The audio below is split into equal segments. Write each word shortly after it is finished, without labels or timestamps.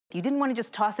You didn't want to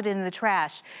just toss it in the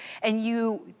trash, and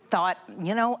you thought,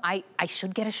 you know, I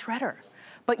should get a shredder.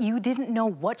 But you didn't know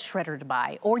what shredder to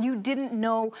buy, or you didn't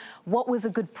know what was a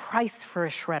good price for a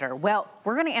shredder. Well,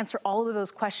 we're gonna answer all of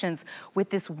those questions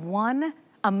with this one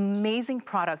amazing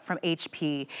product from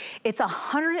HP. It's a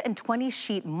 120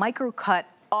 sheet micro cut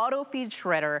auto feed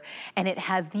shredder, and it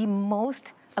has the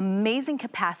most amazing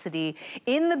capacity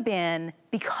in the bin,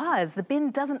 because the bin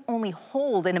doesn't only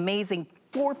hold an amazing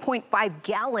 4.5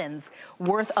 gallons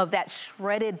worth of that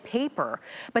shredded paper,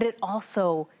 but it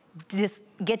also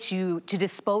gets you to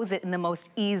dispose it in the most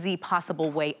easy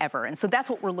possible way ever. And so that's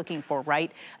what we're looking for,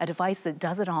 right? A device that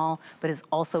does it all, but is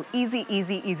also easy,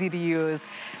 easy, easy to use.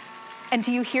 And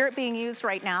do you hear it being used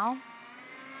right now?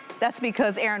 That's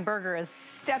because Aaron Berger has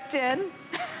stepped in.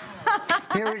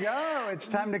 Here we go. It's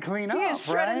time to clean up, He is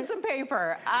shredding right? some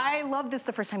paper. I love this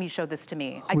the first time you showed this to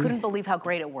me. I couldn't believe how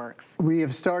great it works. We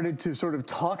have started to sort of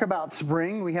talk about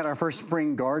spring. We had our first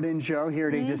spring garden show here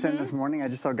at HSN this morning. I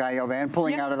just saw Guy Van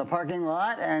pulling out of the parking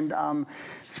lot. And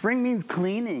spring means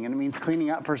cleaning, and it means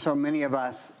cleaning up for so many of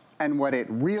us. And what it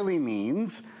really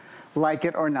means, like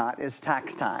it or not, is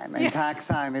tax time. And tax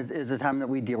time is a time that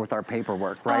we deal with our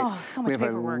paperwork, right? Oh, so much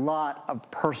paperwork. We have a lot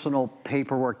of personal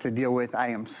paperwork to deal with. I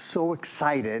am so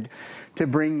excited to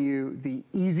bring you the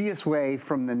easiest way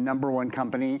from the #1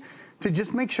 company to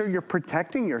just make sure you're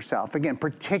protecting yourself. Again,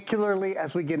 particularly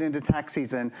as we get into tax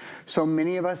season, so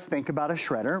many of us think about a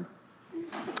shredder.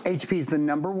 HP is the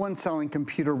 #1 selling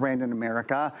computer brand in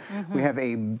America. We have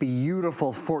a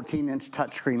beautiful 14-inch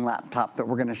touchscreen laptop that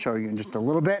we're gonna show you in just a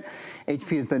little bit.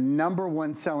 HP is the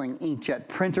 #1 selling inkjet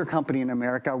printer company in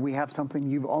America. We have something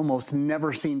you've almost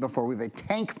never seen before. We have a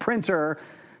tank printer.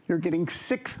 You're getting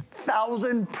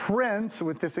 6,000 prints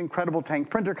with this incredible tank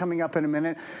printer coming up in a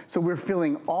minute. So we're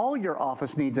filling all your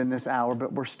office needs in this hour,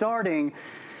 but we're starting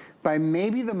by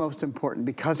maybe the most important,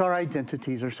 because our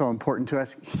identities are so important to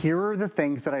us. Here are the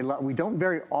things that I love. We don't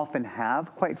very often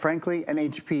have, quite frankly, an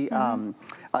HP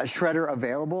shredder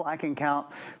available. I can count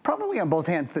probably on both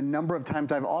hands the number of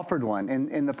times I've offered one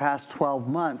in the past 12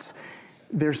 months.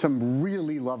 There's some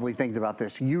really lovely things about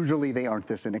this. Usually they aren't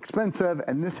this inexpensive,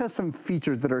 and this has some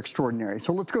features that are extraordinary.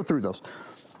 So let's go through those.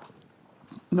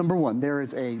 #1, there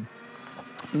is a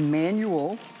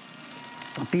manual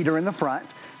feeder in the front.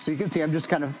 So you can see I'm just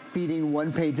kind of feeding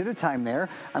one page at a time there.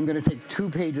 I'm gonna take 2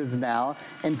 pages now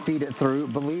and feed it through.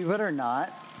 Believe it or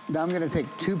not, now I'm gonna take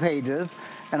 2 pages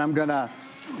and I'm gonna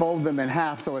fold them in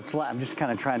half so it's flat. I'm just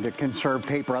kind of trying to conserve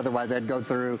paper, otherwise I'd go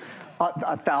through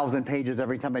 1,000 pages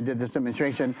every time I did this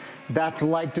demonstration. That's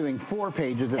like doing 4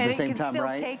 pages at the same time, right? And it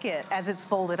can still take it as it's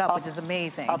folded up, which is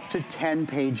amazing. Up to 10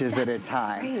 pages at a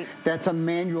time. Great. That's a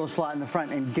manual slot in the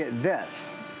front. And get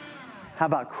this, how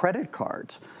about credit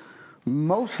cards?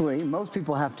 Most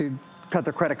people have to cut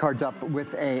their credit cards up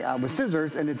with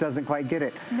scissors, and it doesn't quite get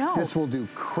it. No. This will do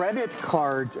credit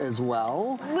cards as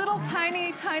well. Little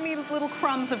tiny, tiny little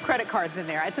crumbs of credit cards in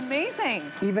there. It's amazing.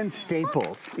 Even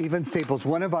staples,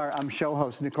 One of our show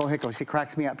hosts, Nicole Hickle, she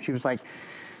cracks me up. She was like,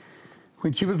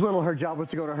 when she was little, her job was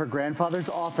to go to her grandfather's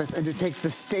office and to take the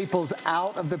staples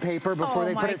out of the paper before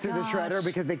they put it through the shredder,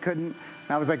 because they couldn't.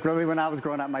 And I was like, really, when I was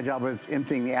growing up, my job was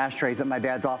emptying the ashtrays at my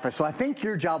dad's office. So I think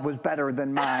your job was better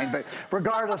than mine, but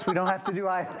regardless, we don't have to do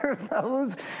either of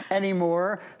those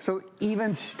anymore. So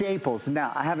even staples.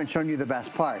 Now, I haven't shown you the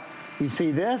best part. You see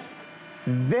this?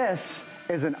 This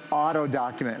is an auto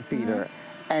document feeder.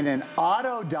 And an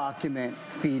auto document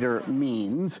feeder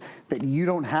means that you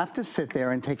don't have to sit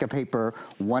there and take a paper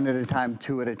 1 at a time,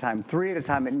 2 at a time, 3 at a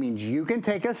time. It means you can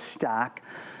take a stack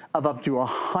of up to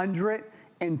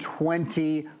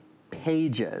 120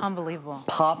 pages. Unbelievable.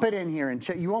 Pop it in here and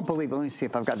check. You won't believe it. Let me see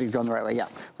if I've got these going the right way. Yeah.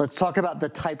 Let's talk about the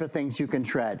type of things you can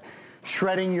shred.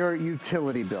 Shredding your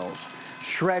utility bills.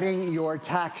 Shredding your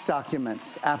tax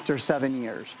documents after 7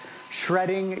 years.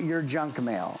 Shredding your junk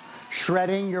mail.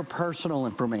 Shredding your personal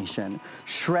information,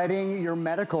 shredding your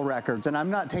medical records. And I'm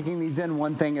not taking these in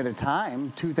 1 thing at a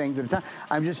time, 2 things at a time.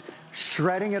 I'm just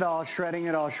shredding it all, shredding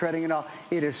it all, shredding it all.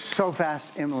 It is so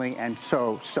fast, Emily, and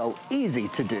so easy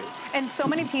to do. And so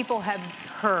many people have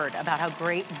heard about how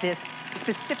great this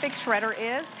specific shredder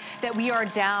is that we are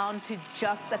down to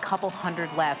just a couple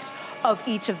hundred left of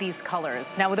each of these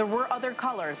colors. Now, there were other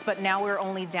colors, but now we're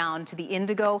only down to the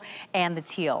indigo and the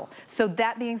teal. So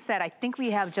that being said, I think we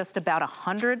have just about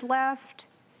 100 left.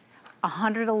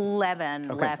 111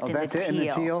 left in the teal. In the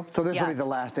teal? So this will be Yes. the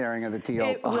last airing of the teal,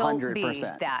 It 100%. will be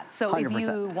that. So 100%. if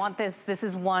you want this, this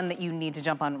is one that you need to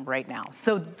jump on right now.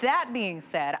 So that being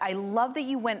said, I love that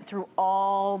you went through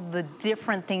all the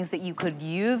different things that you could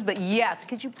use, but yes,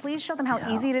 could you please show them how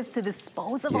easy it is to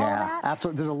dispose of all that? Yeah,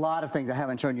 absolutely. There's a lot of things I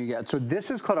haven't shown you yet. So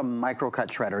this is called a micro-cut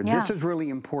shredder. Yeah. This is really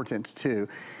important too.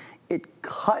 It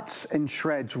cuts and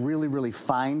shreds really, really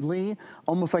finely,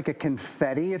 almost like a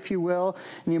confetti, if you will.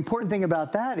 And the important thing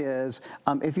about that is,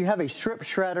 if you have a strip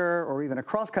shredder or even a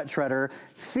crosscut shredder,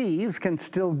 thieves can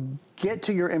still get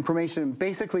to your information and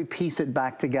basically piece it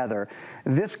back together.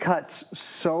 This cuts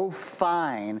so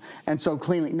fine and so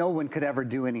cleanly, no one could ever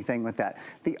do anything with that.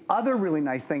 The other really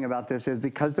nice thing about this is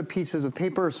because the pieces of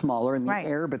paper are smaller and the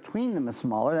air between them is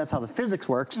smaller, that's how the physics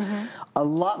works, a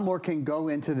lot more can go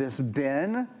into this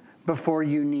bin before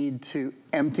you need to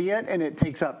empty it, and it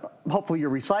takes up, hopefully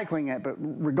you're recycling it, but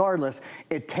regardless,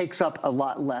 it takes up a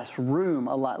lot less room,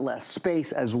 a lot less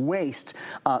space as waste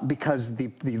because the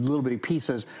little bitty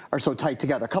pieces are so tight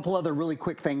together. A couple other really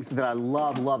quick things that I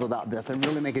love about this and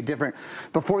really make it different.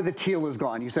 Before the teal is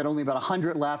gone, you said only about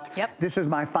 100 left. Yep. This is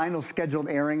my final scheduled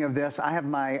airing of this. I have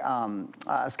my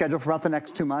schedule for about the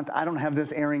next 2 months. I don't have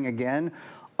this airing again.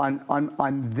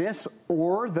 On this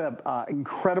or the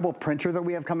incredible printer that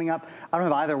we have coming up, I don't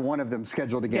have either one of them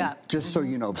scheduled again, just so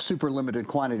you know, super limited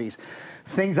quantities.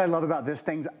 Things I love about this,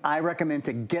 things I recommend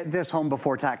to get this home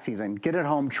before tax season. Get it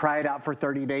home, try it out for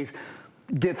 30 days.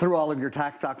 Get through all of your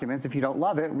tax documents. If you don't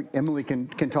love it, Emily can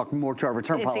talk more to our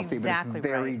return policy, exactly but it's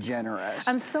very generous.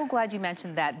 I'm so glad you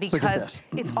mentioned that because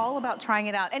it's all about trying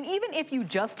it out. And even if you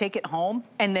just take it home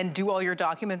and then do all your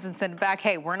documents and send it back,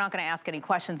 hey, we're not gonna ask any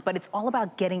questions, but it's all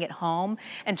about getting it home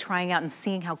and trying out and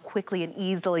seeing how quickly and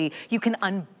easily you can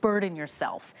unburden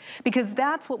yourself. Because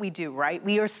that's what we do, right?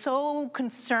 We are so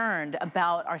concerned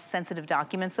about our sensitive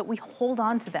documents that we hold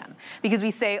on to them because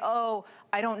we say, oh,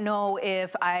 I don't know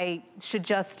if I should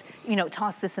just, you know,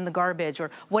 toss this in the garbage,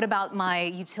 or what about my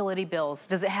utility bills?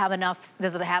 Does it have enough,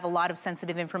 does it have a lot of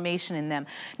sensitive information in them?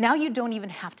 Now you don't even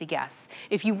have to guess.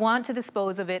 If you want to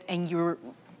dispose of it and you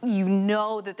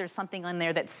know that there's something on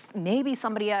there that's maybe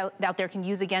somebody out there can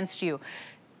use against you,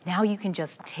 now you can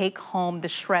just take home the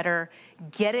shredder,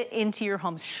 get it into your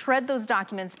home, shred those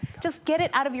documents, just get it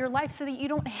out of your life so that you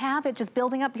don't have it just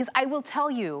building up. Because I will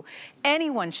tell you,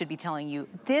 anyone should be telling you,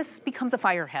 this becomes a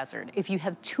fire hazard. If you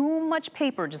have too much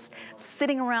paper just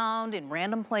sitting around in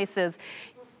random places,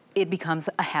 it becomes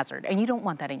a hazard, and you don't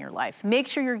want that in your life. Make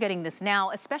sure you're getting this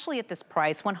now, especially at this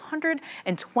price,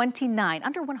 $129,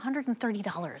 under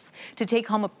 $130, to take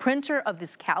home a printer of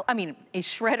this a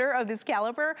shredder of this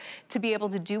caliber to be able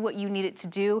to do what you need it to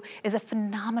do is a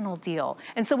phenomenal deal.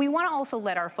 And so we want to also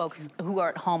let our folks who are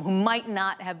at home, who might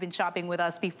not have been shopping with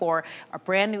us before, are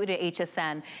brand new to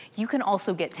HSN, you can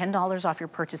also get $10 off your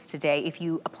purchase today if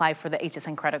you apply for the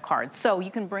HSN credit card. So you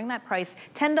can bring that price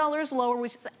 $10 lower,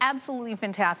 which is absolutely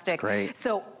fantastic. Great.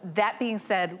 So that being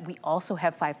said, we also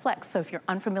have 5 Flex. So if you're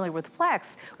unfamiliar with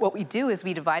Flex, what we do is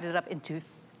we divide it up into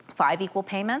 5 equal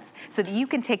payments so that you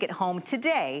can take it home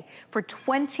today for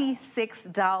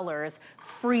 $26,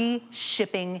 free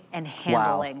shipping and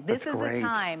handling. Wow, this is great. the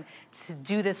time to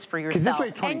do this for yourself this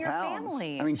weighs 20 and your pounds.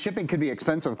 family. I mean, shipping could be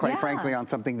expensive, quite frankly, on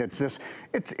something that's this.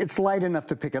 It's light enough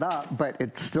to pick it up, but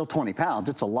it's still 20 pounds.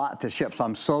 It's a lot to ship, so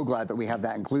I'm so glad that we have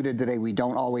that included today. We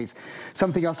don't always.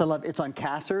 Something else I love, it's on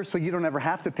casters, so you don't ever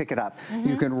have to pick it up.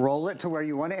 You can roll it to where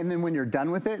you want it, and then when you're done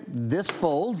with it, this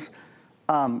folds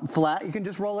flat. You can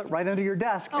just roll it right under your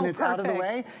desk, and it's out of the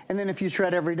way. And then if you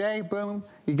shred every day, boom,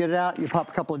 you get it out, you pop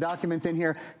a couple of documents in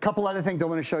here. A couple other things I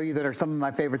want to show you that are some of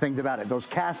my favorite things about it. Those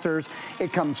casters,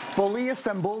 it comes fully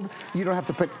assembled. You don't have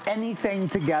to put anything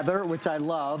together, which I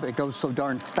love. It goes so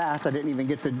darn fast, I didn't even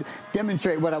get to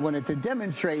demonstrate what I wanted to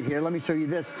demonstrate here. Let me show you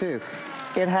this too.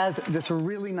 It has this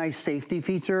really nice safety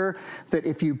feature that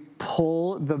if you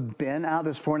pull the bin out,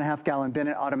 this 4.5 gallon bin,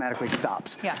 it automatically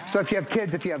stops. So if you have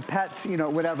kids, if you have pets, you know,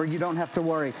 whatever, you don't have to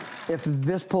worry. If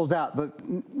this pulls out,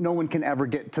 no one can ever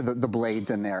get to the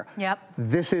blades in there.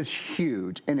 This is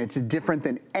huge, and it's different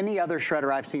than any other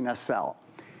shredder I've seen us sell.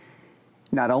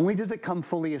 Not only does it come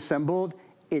fully assembled,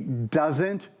 it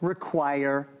doesn't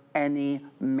require any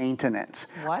maintenance.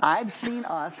 I've seen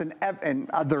us and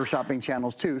other shopping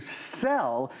channels too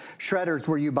sell shredders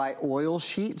where you buy oil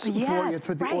sheets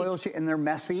for the oil sheet, and they're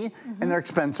messy and they're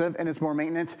expensive and it's more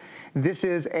maintenance. This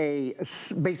is a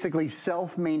basically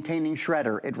self-maintaining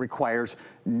shredder. It requires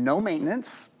no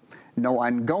maintenance, no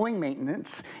ongoing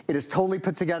maintenance. It is totally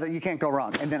put together. You can't go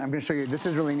wrong. And then I'm going to show you, this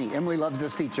is really neat. Emily loves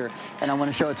this feature, and I want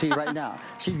to show it to you right now.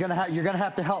 You're going to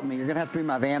have to help me. You're going to have to be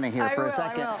my Vanna here for a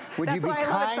second. Would you be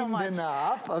kind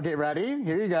enough? Okay, ready?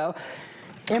 Here you go.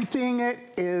 Emptying it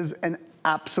is an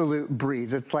absolute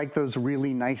breeze. It's like those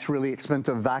really nice, really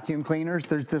expensive vacuum cleaners.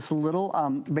 There's this little,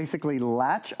 basically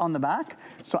latch on the back.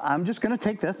 So I'm just going to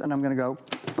take this and I'm going to go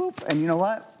boop. And you know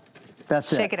what?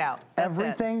 That's it. Shake it out.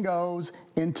 Everything goes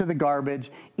into the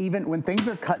garbage. Even when things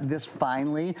are cut this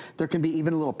finely, there can be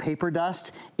even a little paper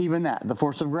dust. Even that, the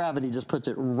force of gravity just puts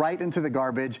it right into the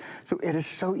garbage. So it is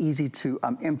so easy to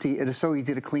empty. It is so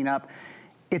easy to clean up.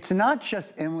 It's not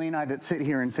just Emily and I that sit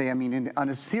here and say, I mean, on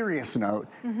a serious note,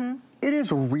 it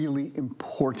is really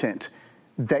important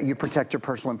that you protect your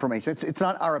personal information. It's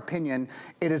not our opinion.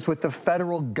 It is what the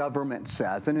federal government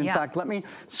says. And in fact, let me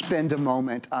spend a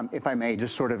moment, if I may,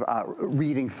 just sort of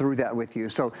reading through that with you.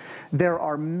 So there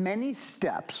are many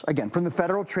steps, again, from the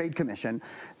Federal Trade Commission,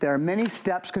 there are many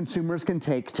steps consumers can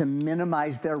take to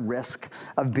minimize their risk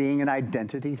of being an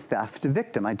identity theft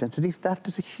victim. Identity theft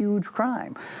is a huge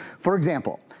crime. For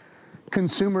example,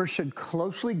 consumers should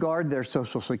closely guard their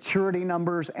social security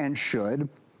numbers and should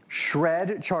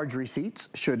shred charge receipts,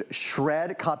 should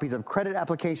shred copies of credit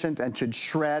applications, and should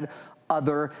shred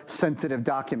other sensitive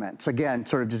documents. Again,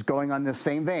 sort of just going on this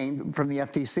same vein from the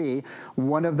FTC,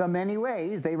 one of the many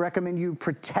ways they recommend you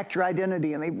protect your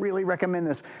identity, and they really recommend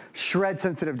this: shred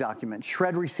sensitive documents,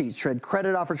 shred receipts, shred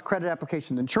credit offers, credit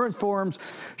applications, insurance forms,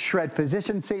 shred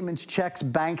physician statements, checks,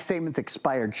 bank statements,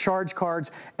 expired charge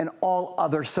cards, and all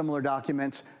other similar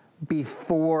documents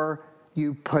before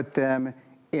you put them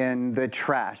in the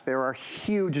trash. There are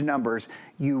huge numbers.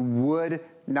 You would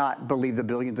not believe the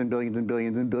billions and billions and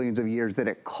billions and billions of years that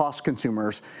it costs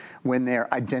consumers when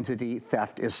their identity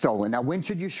theft is stolen. Now, when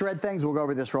should you shred things? We'll go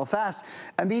over this real fast.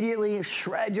 Immediately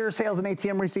shred your sales and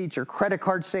ATM receipts, your credit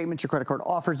card statements, your credit card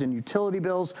offers and utility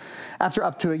bills. After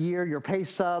up to a year, your pay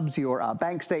stubs, your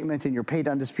bank statement, and your paid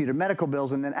undisputed medical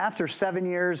bills. And then after 7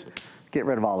 years, get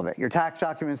rid of all of it. Your tax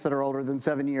documents that are older than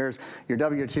 7 years, your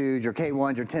W-2s, your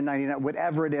K-1s, your 1099,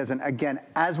 whatever it is. And again,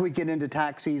 as we get into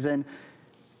tax season,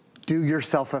 do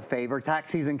yourself a favor.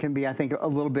 Tax season can be, I think, a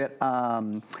little bit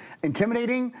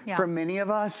intimidating for many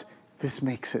of us. This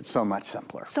makes it so much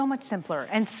simpler. So much simpler.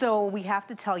 And so we have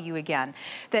to tell you again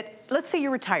that, let's say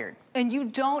you're retired and you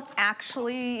don't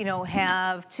actually, you know,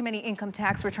 have too many income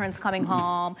tax returns coming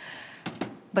home.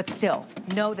 But still,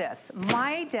 know this.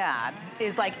 My dad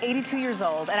is like 82 years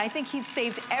old, and I think he's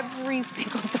saved every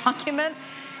single document.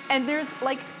 And there's,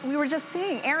 like we were just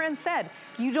saying, Aaron said,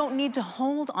 you don't need to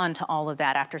hold on to all of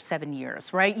that after 7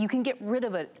 years, right? You can get rid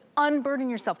of it, unburden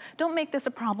yourself. Don't make this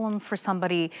a problem for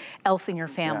somebody else in your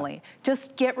family.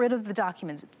 Just get rid of the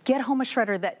documents. Get home a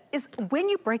shredder that is, when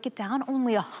you break it down,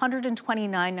 only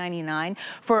 $129.99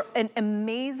 for an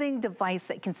amazing device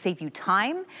that can save you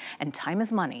time, and time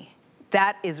is money.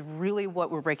 That is really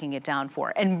what we're breaking it down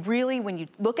for. And really, when you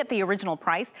look at the original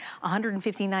price,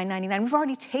 $159.99, we've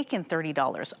already taken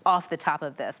 $30 off the top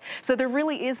of this. So there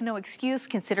really is no excuse,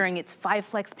 considering it's 5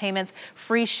 flex payments,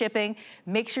 free shipping.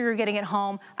 Make sure you're getting it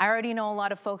home. I already know a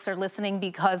lot of folks are listening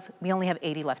because we only have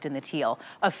 80 left in the teal.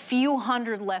 A few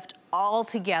hundred left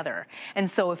altogether. And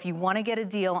so if you want to get a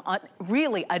deal, on,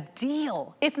 really a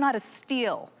deal, if not a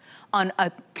steal, on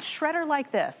a shredder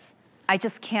like this, I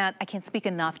can't speak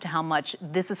enough to how much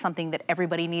this is something that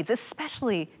everybody needs,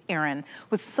 especially, Aaron,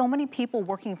 with so many people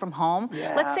working from home.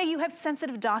 Let's say you have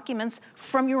sensitive documents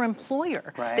from your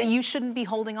employer that you shouldn't be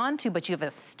holding on to, but you have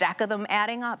a stack of them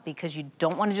adding up because you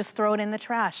don't want to just throw it in the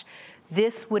trash.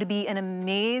 This would be an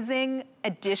amazing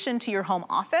addition to your home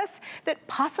office that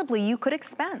possibly you could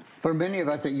expense. For many of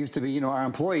us, it used to be, you know, our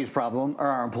employee's problem or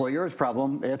our employer's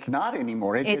problem. It's not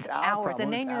anymore. It's our problem.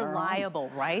 And then you're liable,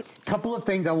 right? Couple of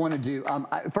things I want to do.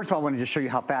 First of all, I want to just show you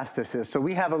how fast this is. So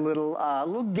we have a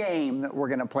little game that we're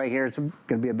going to play here. It's going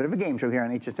to be a bit of a game show here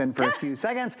on HSN for a few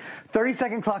seconds.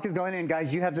 30-second clock is going in,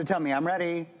 guys. You have to tell me. I'm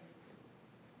ready.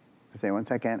 Say 1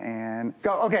 second and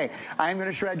go. Okay, I'm going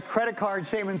to shred credit card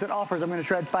statements and offers. I'm going to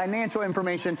shred financial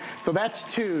information. So that's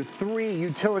 2, 3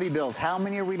 utility bills. How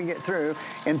many are we going to get through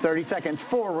in 30 seconds?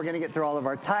 4, we're going to get through all of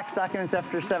our tax documents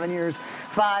after 7 years.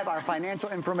 5, our financial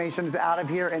information is out of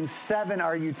here. And 7,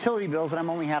 our utility bills, and I'm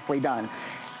only halfway done.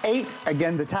 8,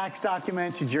 again, the tax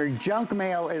documents. Your junk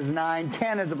mail is 9.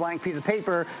 10 is a blank piece of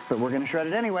paper, but we're going to shred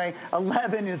it anyway.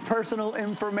 11 is personal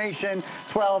information.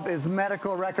 12 is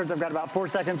medical records. I've got about 4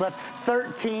 seconds left.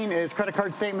 13 is credit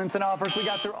card statements and offers. We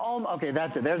got through all. Okay,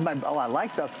 that's it. There's my. Oh, I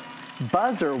like the.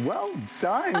 buzzer. Well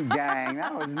done, gang.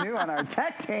 That was new on our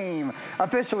tech team.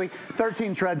 Officially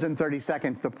 13 shreds in 30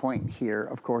 seconds. The point here,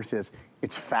 of course, is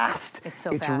it's fast. It's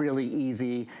so It's fast. really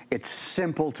easy. It's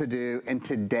simple to do. And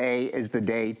today is the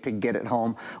day to get it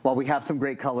home. While we have some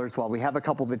great colors, while we have a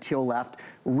couple of the teal left,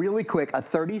 really quick, a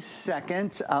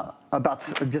 30-second,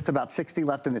 just about 60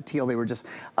 left in the teal. They were just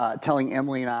telling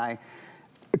Emily and I.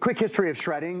 A quick history of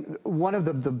shredding. One of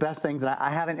the best things, and I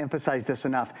haven't emphasized this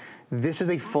enough, this is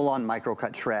a full-on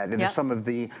microcut shred. It is some of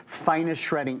the finest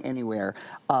shredding anywhere.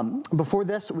 Before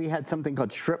this, we had something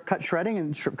called strip cut shredding,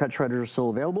 and strip cut shredders are still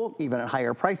available, even at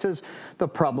higher prices. The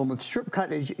problem with strip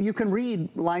cut is you can read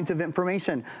lines of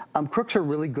information. Crooks are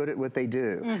really good at what they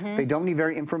do. They don't need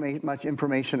very much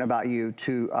information about you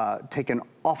to take an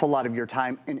awful lot of your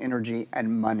time and energy and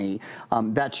money.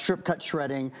 That's strip cut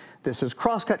shredding. This is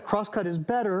crosscut. Crosscut is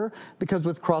better because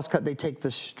with crosscut they take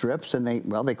the strips and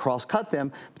they cross-cut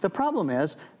them. But the problem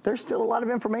is there's still a lot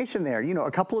of information there. You know,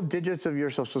 a couple of digits of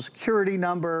your social security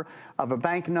number, of a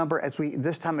bank number.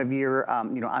 This time of year,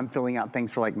 you know, I'm filling out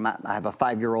things for, like, I have a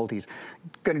 5-year-old. He's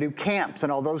going to do camps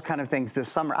and all those kind of things this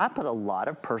summer. I put a lot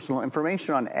of personal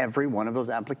information on every one of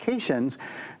those applications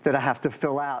that I have to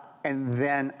fill out, and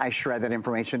then I shred that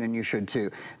information, and you should too.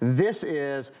 This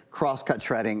is cross-cut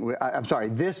shredding. I'm sorry,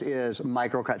 this is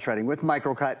microcut shredding. With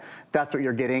microcut, that's what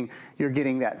you're getting. You're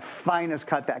getting that finest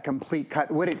cut, that complete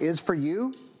cut. What it is for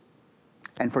you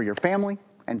and for your family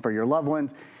and for your loved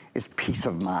ones is peace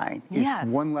of mind. Yes.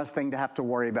 It's one less thing to have to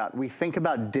worry about. We think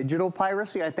about digital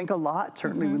piracy, I think, a lot.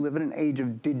 Certainly we live in an age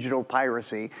of digital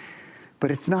piracy. But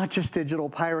it's not just digital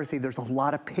piracy. There's a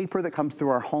lot of paper that comes through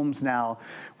our homes now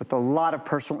with a lot of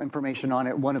personal information on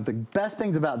it. One of the best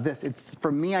things about this,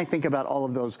 for me, I think about all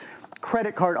of those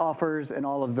credit card offers and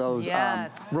all of those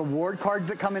reward cards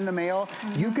that come in the mail.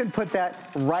 You can put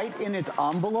that right in its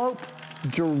envelope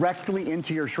directly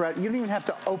into your shred. You don't even have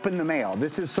to open the mail.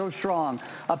 This is so strong,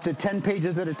 up to 10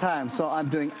 pages at a time. So I'm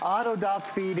doing auto doc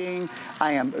feeding.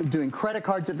 I am doing credit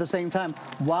cards at the same time.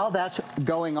 While that's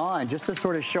going on, just to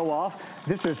sort of show off,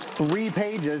 this is 3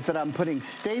 pages that I'm putting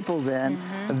staples in.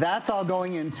 That's all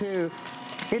going into.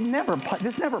 This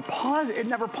never pauses. It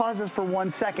never pauses for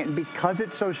 1 second because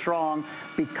it's so strong,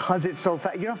 because it's so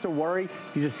fast. You don't have to worry.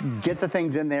 You just get the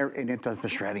things in there and it does the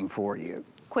shredding for you.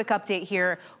 Quick update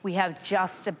here. We have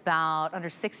just about under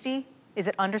 60. Is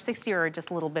it under 60 or just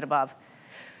a little bit above?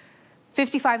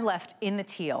 55 left in the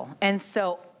teal. And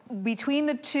so between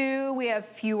the two, we have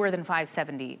fewer than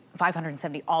 570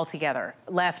 altogether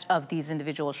left of these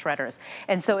individual shredders.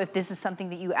 And so if this is something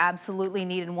that you absolutely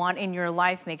need and want in your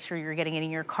life, make sure you're getting it in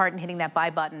your cart and hitting that buy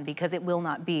button, because it will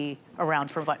not be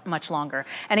around for much longer.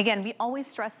 And again, we always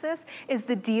stress this, is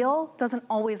the deal doesn't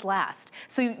always last.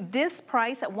 So this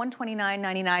price at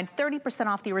 $129.99, 30%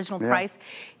 off the original price,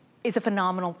 is a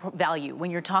phenomenal value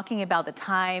when you're talking about the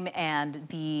time and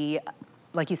the,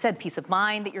 like you said, peace of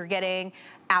mind that you're getting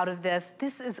out of this.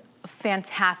 This is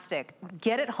fantastic.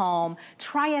 Get it home,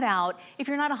 try it out. If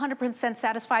you're not 100%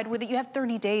 satisfied with it, you have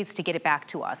 30 days to get it back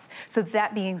to us. So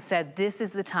that being said, this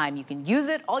is the time. You can use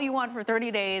it all you want for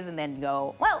 30 days and then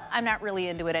go, well, I'm not really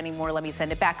into it anymore, let me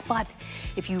send it back. But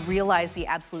if you realize the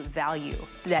absolute value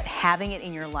that having it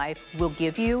in your life will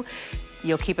give you,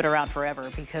 you'll keep it around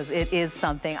forever, because it is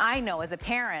something. I know as a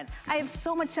parent, I have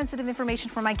so much sensitive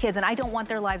information for my kids, and I don't want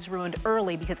their lives ruined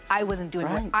early because I wasn't doing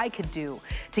what I could do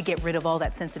to get rid of all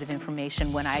that sensitive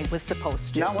information when I was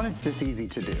supposed to. Not when it's this easy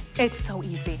to do. It's so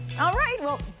easy. All right,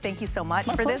 well, thank you so much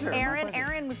for pleasure, this, Aaron.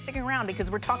 Aaron was sticking around because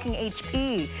we're talking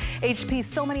HP. HP,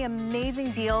 so many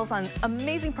amazing deals on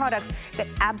amazing products that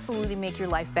absolutely make your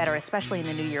life better, especially in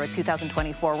the new year of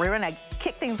 2024. We're gonna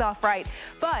kick things off right.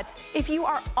 But if you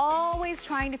are always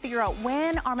trying to figure out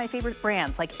when are my favorite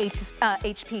brands like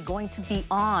HP going to be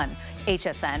on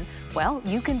HSN, well,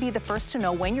 you can be the first to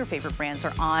know when your favorite brands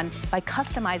are on by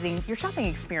customizing your shopping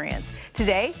experience.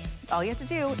 Today, all you have to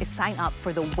do is sign up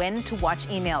for the When to Watch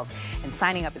emails. And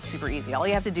signing up is super easy. All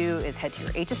you have to do is head to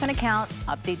your HSN account,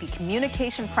 update the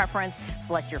communication preference,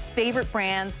 select your favorite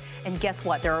brands, and guess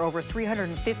what? There are over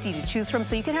 350 to choose from,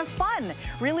 so you can have fun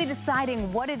really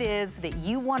deciding what it is that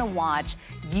you want to watch.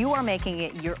 You are making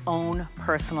it your own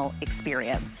personal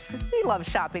experience. We love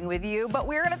shopping with you, but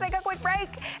we're going to take a quick break,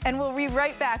 and we'll be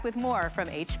right back with more from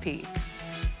HP.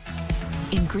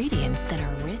 Ingredients that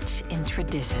are rich in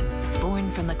tradition, born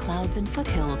from the clouds and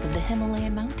foothills of the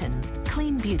Himalayan mountains.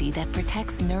 Clean beauty that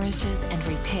protects, nourishes, and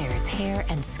repairs hair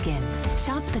and skin.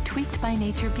 Shop the Tweaked by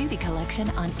Nature Beauty Collection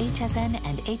on HSN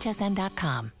and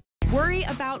hsn.com. Worry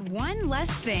about one less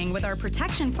thing with our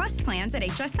Protection Plus plans at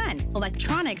HSN.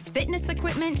 Electronics, fitness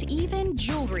equipment, even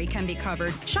jewelry can be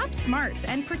covered. Shop smart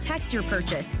and protect your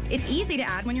purchase. It's easy to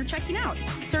add when you're checking out.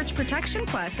 Search Protection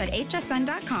Plus at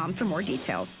hsn.com for more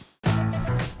details.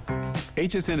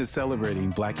 HSN is celebrating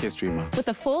Black History Month with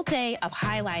a full day of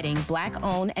highlighting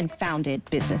Black-owned and founded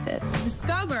businesses.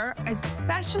 Discover a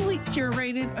specially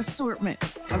curated assortment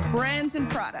of brands and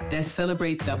products that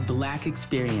celebrate the Black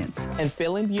experience and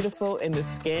feeling beautiful in the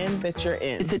skin that you're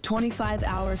in. It's a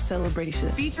 25-hour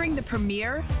celebration featuring the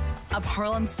premiere of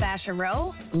Harlem's Fashion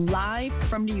Row live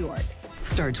from New York.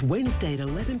 Starts Wednesday at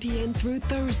 11 p.m. through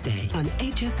Thursday on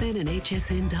HSN and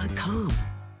hsn.com.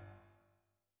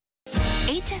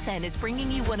 HSN is bringing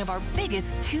you one of our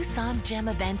biggest Tucson gem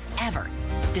events ever.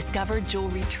 Discover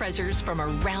jewelry treasures from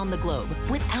around the globe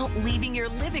without leaving your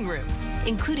living room,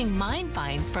 including mine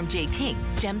finds from J. King,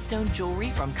 gemstone jewelry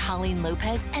from Colleen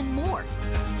Lopez, and more.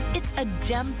 It's a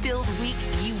gem-filled week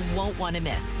you won't want to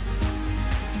miss.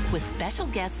 With special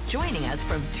guests joining us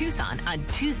from Tucson on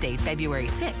Tuesday, February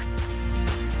 6th.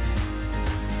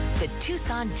 The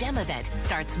Tucson Gem Event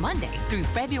starts Monday through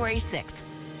February 6th.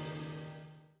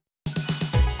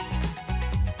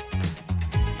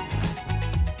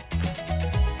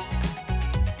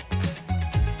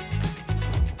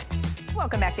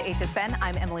 Welcome back to HSN.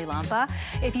 I'm Emily Lampa.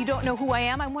 If you don't know who I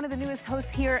am, I'm one of the newest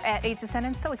hosts here at HSN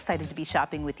and so excited to be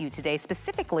shopping with you today,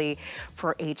 specifically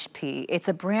for HP. It's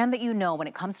a brand that you know when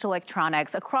it comes to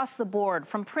electronics across the board,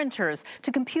 from printers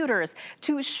to computers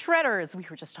to shredders. We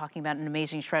were just talking about an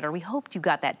amazing shredder. We hoped you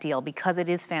got that deal because it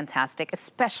is fantastic,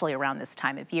 especially around this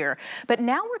time of year. But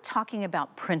now we're talking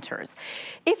about printers.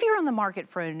 If you're on the market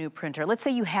for a new printer, let's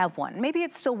say you have one, maybe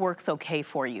it still works okay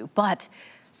for you, but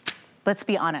let's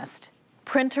be honest.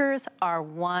 Printers are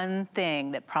one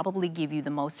thing that probably give you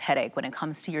the most headache when it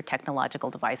comes to your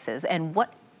technological devices. And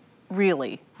what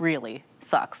really, really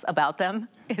sucks about them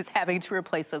is having to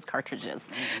replace those cartridges.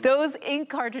 Those ink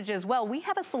cartridges, well, we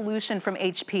have a solution from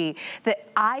HP that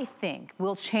I think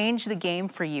will change the game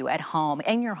for you at home,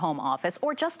 in your home office,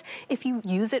 or just if you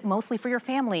use it mostly for your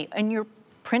family and you're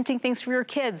printing things for your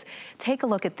kids. Take a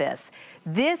look at this.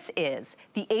 This is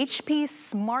the HP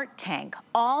Smart Tank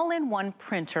all-in-one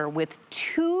printer with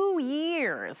 2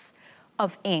 years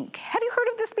of ink. Have you heard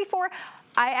of this before?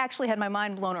 I actually had my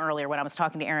mind blown earlier when I was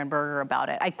talking to Aaron Berger about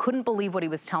it. I couldn't believe what he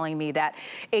was telling me, that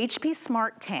HP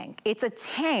Smart Tank, it's a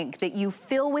tank that you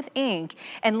fill with ink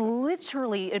and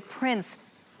literally it prints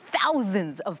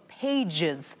thousands of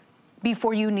pages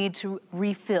before you need to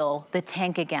refill the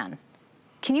tank again.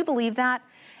 Can you believe that?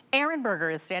 Aaron Berger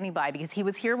is standing by because he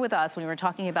was here with us when we were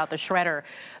talking about the shredder.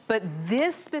 But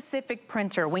this specific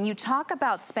printer, when you talk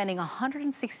about spending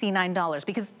 $169,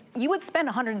 because you would spend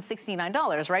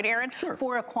 $169, right, Aaron? Sure.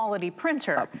 For a quality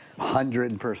printer.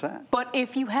 100%. But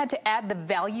if you had to add the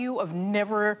value of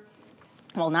never,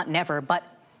 well, not never, but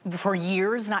for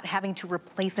years not having to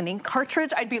replace an ink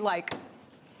cartridge, I'd be like,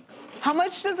 how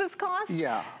much does this cost?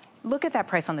 Yeah. Look at that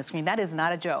price on the screen. That is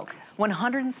not a joke.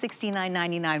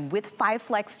 $169.99 with 5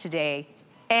 Flex today.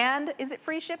 And is it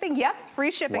free shipping? Yes,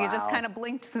 free shipping. Wow. It just kind of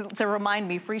blinked to remind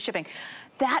me, free shipping.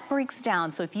 That breaks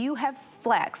down. So if you have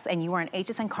Flex and you are an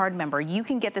HSN card member, you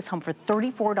can get this home for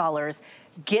 $34,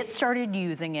 get started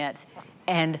using it,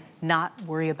 and not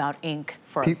worry about ink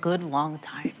for a good long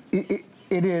time.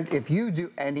 It is, if you do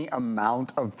any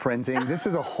amount of printing, this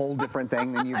is a whole different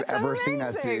thing than you've ever seen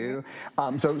us do.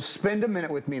 So spend a minute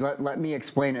with me, let me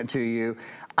explain it to you.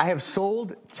 I have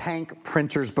sold tank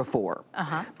printers before,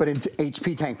 but it's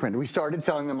HP tank printer. We started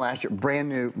selling them last year, brand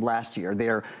new last year. They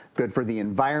are good for the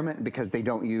environment because they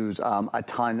don't use a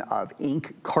ton of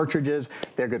ink cartridges.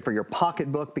 They're good for your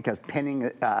pocketbook because printing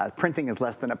is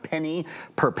less than a penny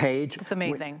per page. It's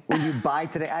amazing. When you buy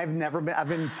today, I've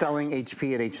been selling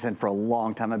HP at HSN for a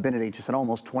long time. I've been at HSN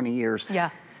almost 20 years. Yeah.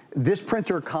 This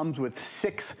printer comes with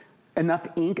enough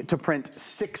ink to print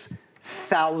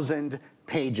 6,000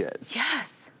 pages.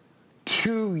 Yes.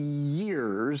 2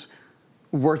 years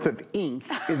worth of ink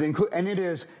is included, and it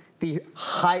is the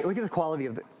high, look at the quality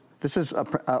of the, this is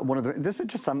this is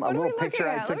just a little picture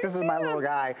I took. This is my little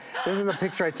guy. This is a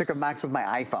picture I took of Max with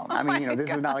my iPhone. I mean, you know,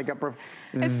 this is not like a,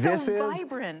 this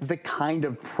is the kind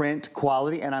of print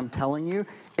quality, and I'm telling you,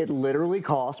 it literally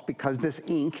costs, because this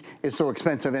ink is so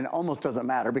expensive, and it almost doesn't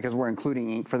matter because we're including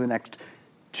ink for the next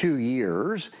 2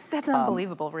 years. That's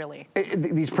unbelievable, really.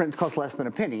 These prints cost less than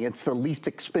a penny. It's the least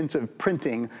expensive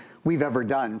printing we've ever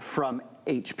done from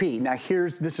HP. Now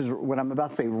this is what I'm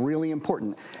about to say, really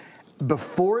important.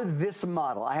 before this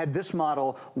model, I had this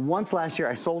model once last year.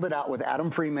 I sold it out with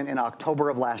Adam Freeman in October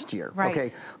of last year. Right.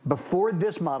 Okay. Before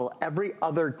this model, every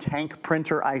other tank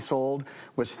printer I sold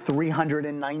was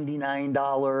 $399,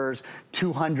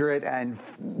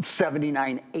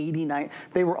 $279, $89.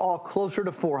 They were all closer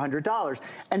to $400.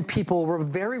 And people were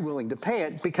very willing to pay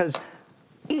it because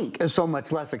ink is so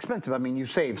much less expensive. I mean, you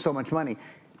save so much money.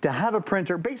 To have a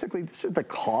printer, basically, this is the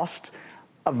cost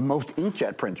of most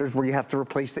inkjet printers, where you have to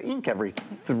replace the ink every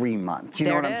 3 months. You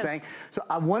know what I'm saying? So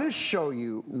I want to show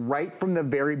you right from the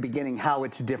very beginning how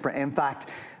it's different. In fact,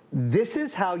 this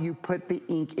is how you put the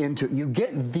ink into it. You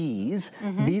get these.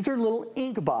 These are little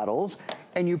ink bottles,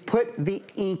 and you put the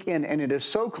ink in, and it is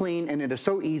so clean and it is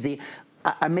so easy.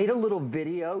 I made a little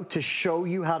video to show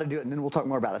you how to do it, and then we'll talk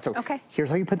more about it. So here's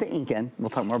how you put the ink in.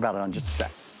 We'll talk more about it in just a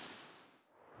sec.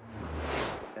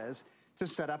 To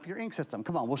set up your ink system.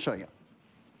 Come on, we'll show you.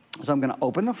 So I'm gonna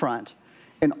open the front,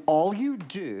 and all you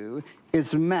do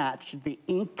is match the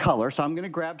ink color. So I'm gonna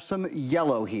grab some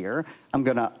yellow here. I'm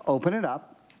gonna open it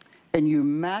up, and you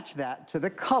match that to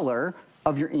the color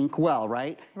of your ink well,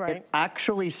 right? Right. It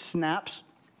actually snaps,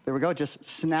 there we go, just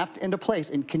snapped into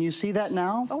place. And can you see that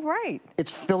now? Oh, right.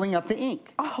 It's filling up the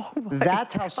ink. Oh, my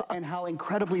That's gosh. how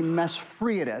incredibly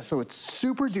mess-free it is. So it's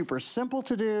super duper simple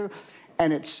to do,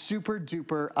 and it's super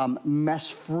duper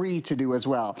mess-free to do as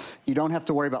well. You don't have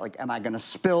to worry about, like, am I gonna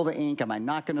spill the ink? Am I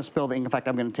not gonna spill the ink? In fact,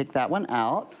 I'm gonna take that one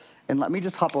out, and let me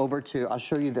just hop over to, I'll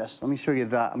show you this. Let me show you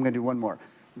that. I'm gonna do one more.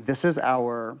 This is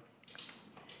our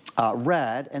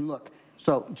red, and look,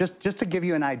 so just to give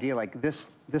you an idea, like this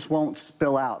won't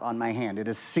spill out on my hand. It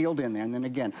is sealed in there, and then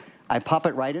again, I pop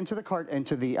it right into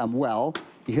the well.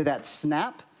 You hear that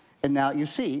snap, and now you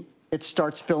see, it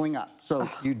starts filling up. So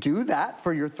you do that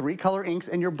for your 3-color inks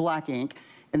and your black ink.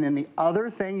 And then the other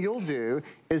thing you'll do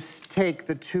is take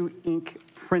the 2 ink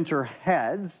printer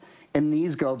heads, and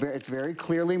these go, it's very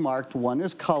clearly marked. One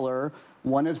is color,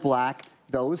 one is black.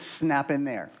 Those snap in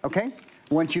there, okay?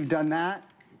 Once you've done that,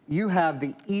 you have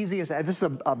the easiest, this is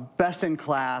a best in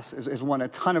class, has won a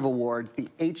ton of awards, the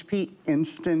HP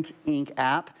Instant Ink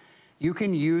app. You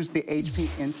can use the HP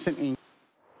Instant Ink.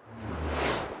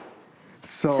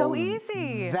 So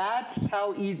easy. That's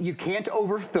how easy. You can't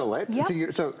overfill it.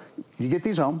 Yep. So you get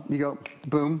these home. You go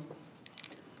boom,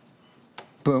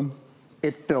 boom.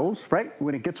 It fills right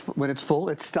when it's full.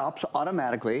 It stops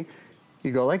automatically.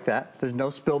 You go like that. There's no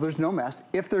spill. There's no mess.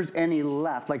 If there's any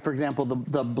left, like for example,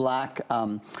 the black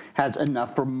has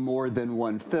enough for more than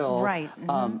one fill. Right.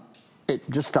 It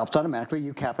just stops automatically.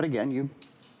 You cap it again.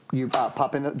 You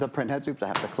pop in the print heads. Oops, I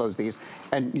have to close these.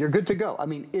 And you're good to go. I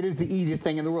mean, it is the easiest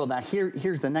thing in the world. Now,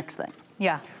 here's the next thing.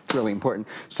 Yeah. Really important.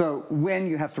 So when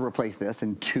you have to replace this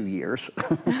in 2 years.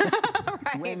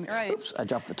 Right. Oops, I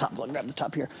dropped the top. I'll grab the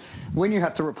top here. When you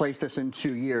have to replace this in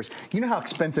 2 years, you know how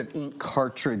expensive ink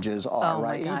cartridges are,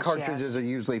 right? Ink cartridges are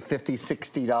usually $50,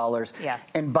 $60.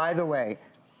 Yes. And by the way,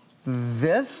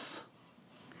 this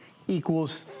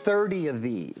equals 30 of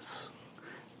these.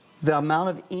 The amount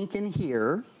of ink in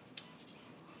here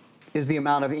is the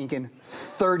amount of ink in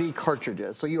 30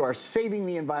 cartridges. So you are saving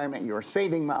the environment, you are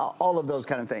saving all of those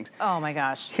kind of things. Oh my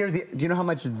gosh. Do you know how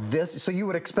much this, so you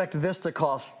would expect this to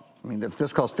cost, I mean, if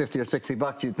this costs 50 or 60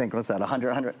 bucks, you'd think, what's that,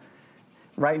 100?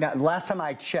 Right now, last time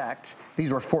I checked,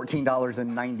 these were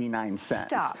 $14.99.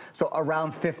 Stop. So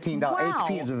around $15. Wow.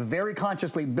 HP has very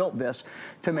consciously built this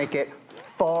to make it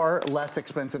far less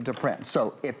expensive to print.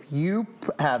 So if you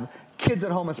have kids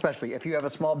at home, especially if you have a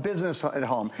small business at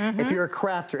home, if you're a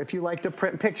crafter, if you like to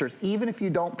print pictures, even if you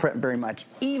don't print very much,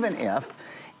 even if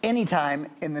anytime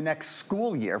in the next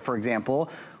school year, for example,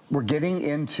 we're getting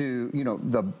into, you know,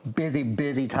 the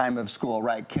busy time of school,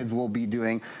 right? Kids will be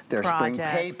doing their spring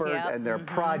papers and their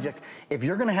project. If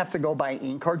you're gonna have to go buy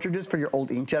ink cartridges for your old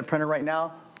inkjet printer right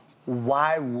now,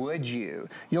 why would you?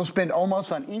 You'll spend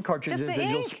almost on ink cartridges as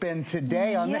you'll spend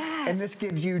today on this. And this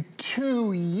gives you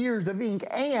 2 years of ink.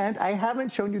 And I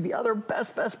haven't shown you the other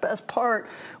best part,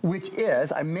 which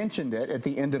is, I mentioned it at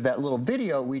the end of that little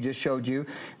video we just showed you,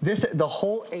 the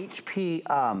whole HP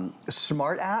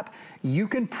Smart app, you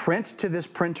can print to this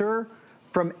printer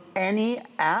from any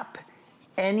app,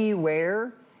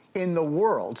 anywhere in the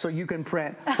world. So you can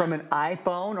print from an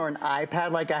iPhone or an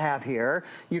iPad like I have here.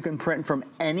 You can print from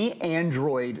any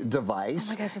Android device.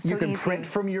 Oh my gosh, it's you can print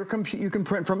from your computer. You can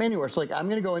print from anywhere. So like I'm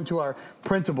gonna go into our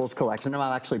printables collection.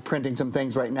 I'm actually printing some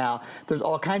things right now. There's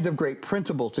all kinds of great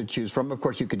printables to choose from. Of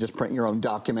course, you could just print your own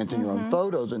document and your own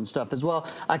photos and stuff as well.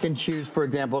 I can choose, for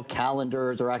example,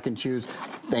 calendars, or I can choose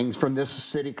things from this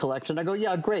city collection. I go,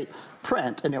 yeah, great,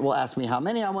 print. And it will ask me how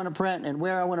many I wanna print and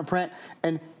where I wanna print.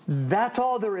 And That's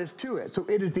all there is to it. So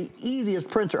it is the easiest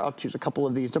printer. I'll choose a couple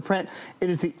of these to print. It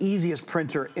is the easiest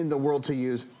printer in the world to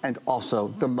use and also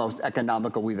the most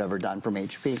economical we've ever done from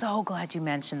HP. So glad you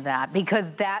mentioned that,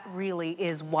 because that really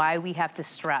is why we have to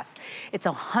stress. It's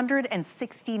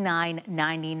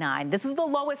 $169.99. This is the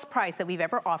lowest price that we've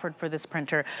ever offered for this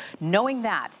printer. Knowing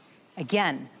that,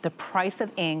 again, the price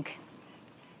of ink,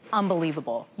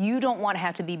 unbelievable. You don't want to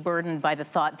have to be burdened by the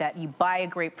thought that you buy a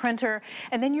great printer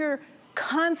and then you're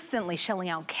constantly shelling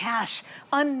out cash,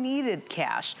 unneeded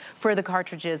cash, for the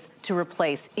cartridges to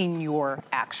replace in your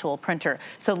actual printer.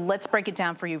 So let's break it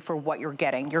down for you for what you're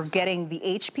getting. You're getting the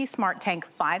HP Smart Tank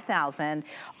 5000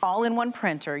 all-in-one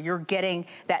printer. You're getting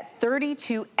that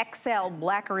 32 XL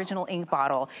black original ink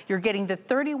bottle. You're getting the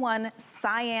 31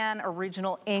 cyan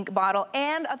original ink bottle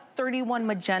and a 31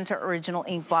 magenta original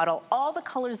ink bottle. All the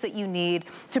colors that you need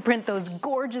to print those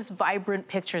gorgeous, vibrant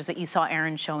pictures that you saw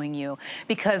Aaron showing you,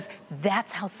 because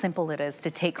that's how simple it is to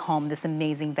take home this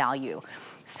amazing value.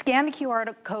 Scan the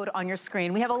QR code on your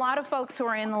screen. We have a lot of folks who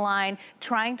are in the line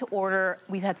trying to order.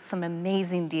 We've had some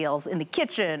amazing deals in the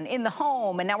kitchen, in the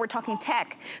home, and now we're talking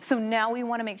tech. So now we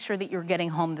want to make sure that you're getting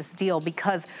home this deal,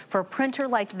 because for a printer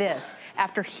like this,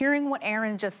 after hearing what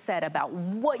Aaron just said about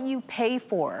what you pay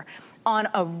for on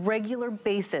a regular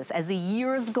basis, as the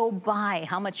years go by,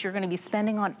 how much you're going to be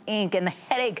spending on ink and the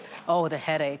headache, oh, the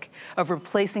headache of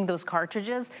replacing those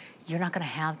cartridges, you're not going to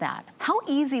have that. How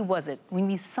easy was it when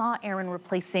we saw Aaron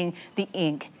replacing the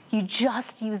ink? You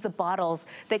just use the bottles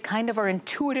that kind of are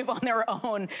intuitive on their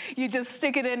own. You just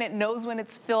stick it in, it knows when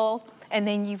it's filled, and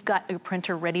then you've got your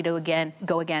printer ready to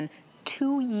go again.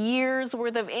 2 years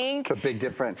worth of ink. It's a big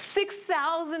difference.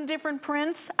 6,000 different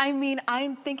prints. I mean,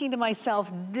 I'm thinking to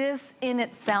myself, this in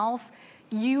itself,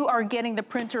 you are getting the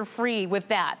printer free with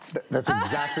that. That's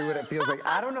exactly what it feels like.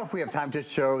 I don't know if we have time to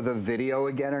show the video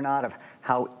again or not of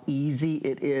how easy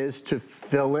it is to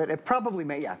fill it. It probably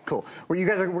may, yeah, cool. We're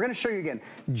gonna show you again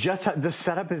just how the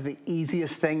setup is the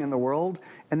easiest thing in the world,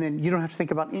 and then you don't have to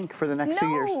think about ink for the next 2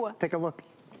 years. Take a look.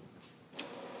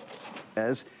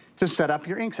 To set up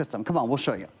your ink system. Come on, we'll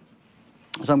show you.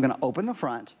 So I'm gonna open the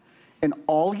front, and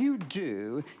all you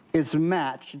do is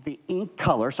match the ink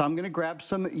color. So I'm gonna grab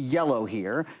some yellow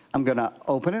here. I'm gonna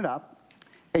open it up,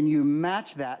 and you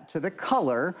match that to the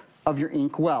color of your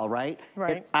ink well, right?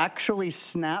 Right. It actually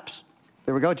snaps,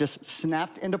 there we go, just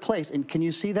snapped into place. And can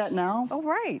you see that now? Oh,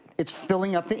 right. It's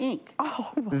filling up the ink.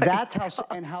 Oh, that's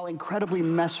how incredibly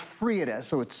mess-free it is.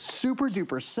 So it's super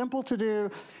duper simple to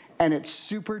do, and it's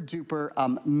super duper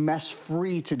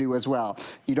mess-free to do as well.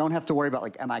 You don't have to worry about,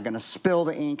 like, am I gonna spill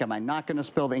the ink? Am I not gonna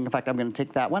spill the ink? In fact, I'm gonna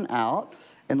take that one out,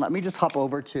 and let me just hop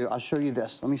over to, I'll show you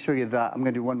this. Let me show you that. I'm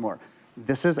gonna do one more.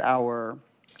 This is our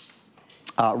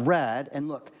red, and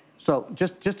look, so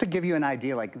just to give you an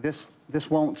idea, like this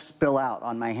won't spill out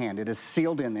on my hand. It is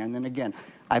sealed in there, and then again,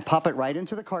 I pop it right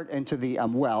into the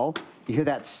well. You hear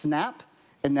that snap,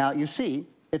 and now you see,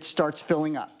 it starts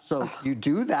filling up. So you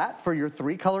do that for your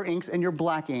 3 color inks and your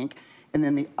black ink. And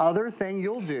then the other thing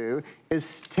you'll do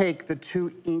is take the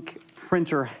 2 ink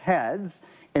printer heads,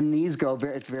 and these go,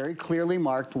 it's very clearly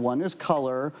marked. One is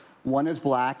color, one is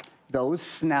black. Those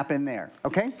snap in there,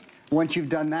 okay? Once you've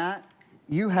done that,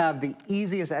 you have the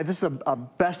easiest, this is a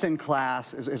best in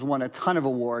class, has won a ton of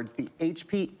awards, the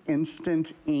HP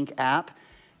Instant Ink app.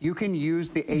 You can use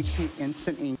the HP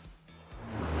Instant Ink.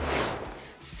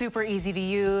 Super easy to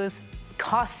use,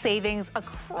 cost savings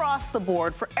across the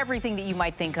board for everything that you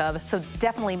might think of. So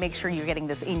definitely make sure you're getting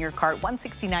this in your cart.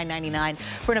 $169.99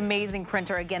 for an amazing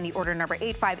printer. Again, the order number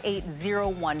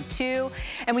 858012.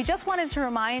 And we just wanted to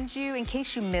remind you, in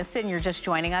case you missed it and you're just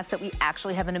joining us, that we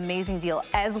actually have an amazing deal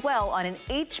as well on an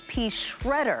HP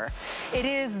shredder. It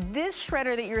is this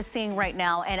shredder that you're seeing right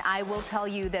now, and I will tell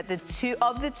you that the two,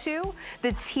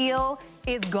 the teal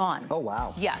is gone. Oh,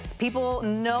 wow. Yes, people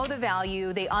know the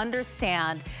value. They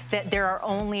understand that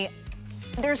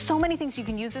there's so many things you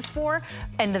can use this for,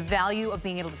 and the value of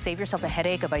being able to save yourself the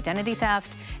headache of identity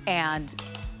theft and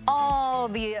all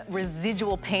the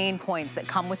residual pain points that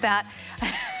come with that.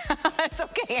 It's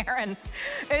okay, Aaron.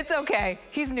 It's okay.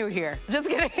 He's new here. Just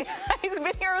kidding. He's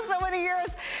been here for so many years.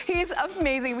 He's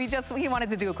amazing. He wanted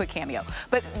to do a quick cameo.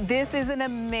 But this is an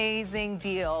amazing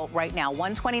deal right now.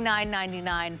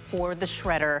 $129.99 for the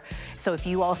shredder. So if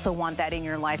you also want that in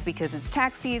your life because it's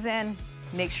tax season,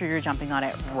 make sure you're jumping on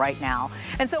it right now.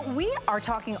 And so we are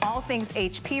talking all things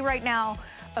HP right now.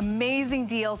 Amazing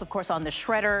deals, of course, on the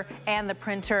shredder and the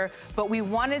printer, but we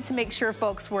wanted to make sure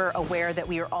folks were aware that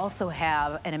we also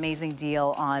have an amazing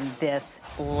deal on this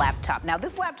laptop. Now,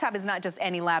 this laptop is not just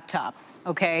any laptop,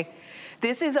 okay?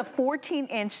 This is a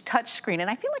 14-inch touchscreen, and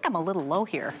I feel like I'm a little low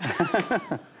here.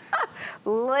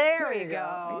 There we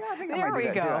go. Yeah, I think I there might do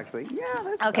we that go. too, actually. Yeah,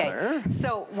 that's okay. better.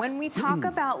 So when we talk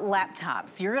about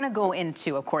laptops, you're going to go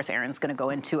into, of course, Aaron's going to go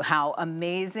into how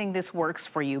amazing this works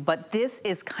for you, but this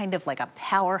is kind of like a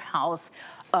powerhouse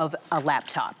of a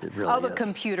laptop, of a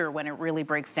computer when it really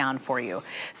breaks down for you.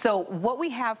 So what we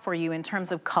have for you in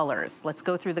terms of colors, let's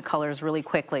go through the colors really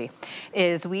quickly,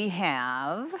 is we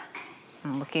have,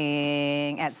 I'm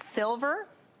looking at silver,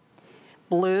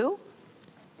 blue,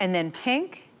 and then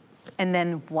pink, and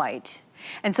then white.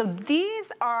 And so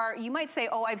these are, you might say,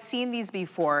 oh, I've seen these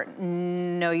before.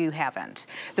 No, you haven't.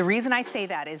 The reason I say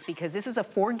that is because this is a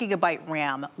 4 GB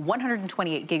RAM,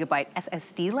 128 GB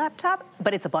SSD laptop,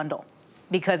 but it's a bundle,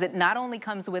 because it not only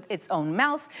comes with its own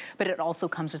mouse, but it also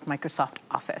comes with Microsoft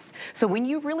Office. So when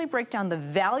you really break down the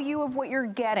value of what you're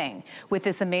getting with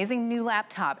this amazing new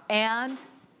laptop and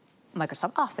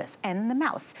Microsoft Office and the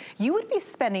mouse, you would be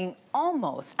spending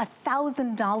almost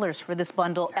 $1,000 for this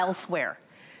bundle elsewhere.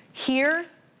 Here,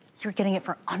 you're getting it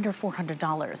for under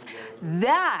 $400.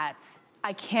 That's,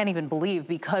 I can't even believe,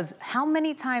 because how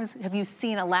many times have you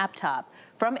seen a laptop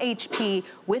from HP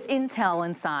with Intel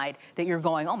inside that you're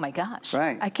going, oh my gosh,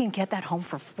 I can get that home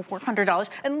for $400.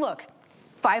 And look,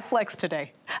 5 flex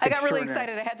today. I got really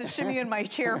excited. I had to shimmy in my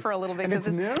chair for a little bit. And it's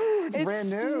new, it's brand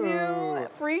new.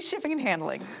 Free shipping and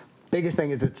handling. Biggest thing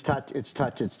is it's touch, it's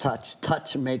touch, it's touch.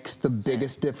 Touch makes the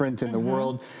biggest difference in the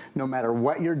world. No matter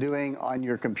what you're doing on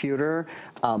your computer,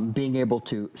 being able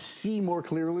to see more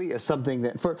clearly is something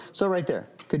that, so right there,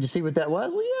 could you see what that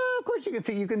was? Well, yeah, of course you can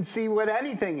see. You can see what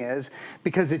anything is,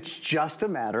 because it's just a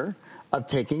matter of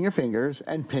taking your fingers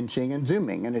and pinching and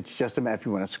zooming. And it's just a matter, if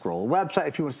you want to scroll a website,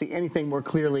 if you want to see anything more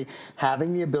clearly,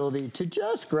 having the ability to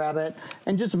just grab it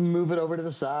and just move it over to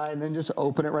the side and then just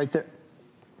open it right there.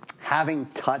 Having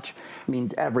touch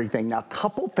means everything. Now, a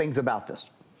couple things about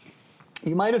this.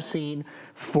 You might have seen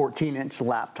 14-inch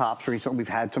laptops recently. We've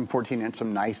had some 14-inch,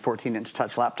 some nice 14-inch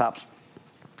touch laptops.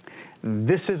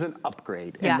 This is an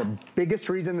upgrade. And the biggest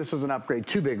reason this is an upgrade,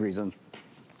 2 big reasons.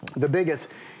 The biggest,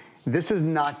 this is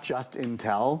not just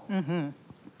Intel.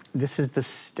 This is the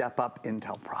step-up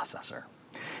Intel processor.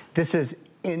 This is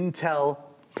Intel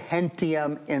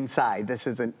Pentium inside. This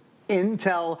is an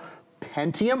Intel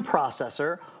Pentium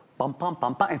processor. Bum, bum,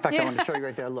 bum, bum. In fact, I want to show you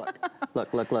right there. Look,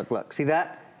 look, look, look, look. See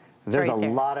that? There's a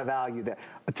lot of value there.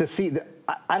 To see,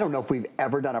 I don't know if we've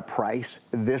ever done a price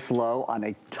this low on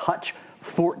a touch,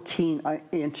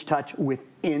 14-inch touch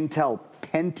with Intel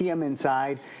Pentium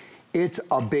inside. It's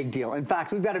a big deal. In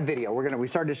fact, we've got a video. We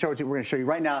started to show it to you. We're going to show you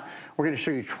right now. We're going to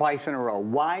show you twice in a row.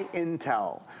 Why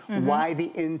Intel? Why the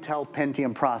Intel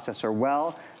Pentium processor?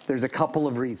 Well, there's a couple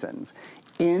of reasons.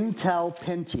 Intel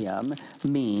Pentium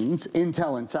means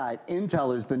Intel inside.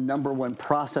 Intel is the #1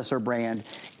 processor brand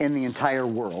in the entire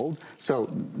world, so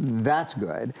that's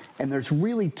good. And there's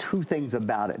really 2 things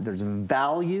about it. There's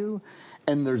value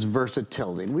and there's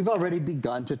versatility. And we've already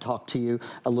begun to talk to you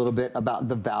a little bit about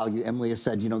the value. Emily has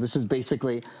said, you know, this is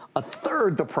basically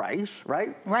 1/3 the price,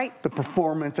 right? Right. The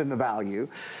performance and the value.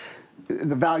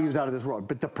 The value's out of this world,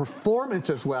 but the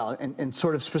performance as well, and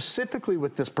sort of specifically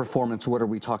with this performance, what are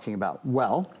we talking about?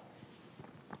 Well,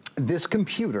 this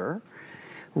computer,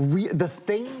 the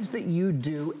things that you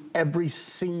do every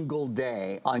single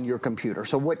day on your computer.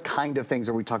 So what kind of things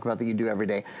are we talking about that you do every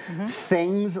day?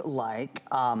 Things like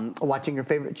watching your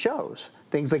favorite shows,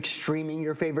 things like streaming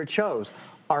your favorite shows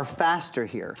are faster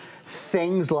here.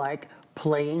 Things like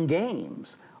playing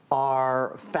games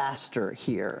are faster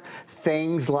here.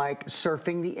 Things like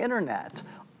surfing the internet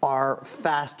are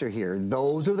faster here.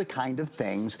 Those are the kind of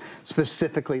things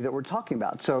specifically that we're talking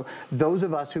about. So those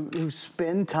of us who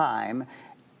spend time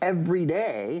every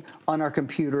day on our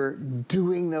computer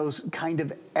doing those kind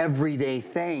of everyday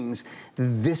things,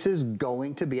 this is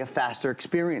going to be a faster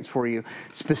experience for you,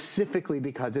 specifically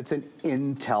because it's an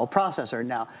Intel processor.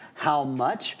 Now, how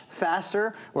much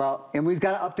faster? Well, Emily's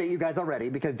got to update you guys already,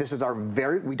 because this is our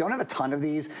we don't have a ton of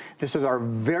these. This is our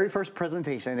very first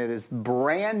presentation. It is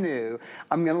brand new.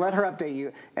 I'm going to let her update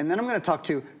you, and then I'm going to talk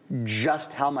to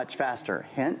just how much faster.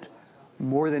 Hint,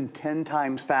 more than 10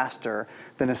 times faster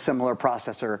than a similar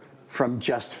processor from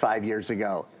just 5 years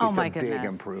ago. It's a big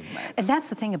improvement. And that's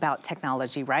the thing about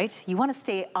technology, right? You want to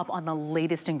stay up on the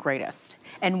latest and greatest.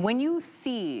 And when you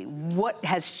see what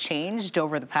has changed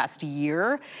over the past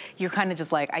year, you're kind of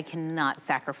just like, I cannot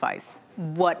sacrifice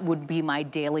what would be my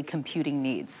daily computing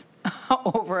needs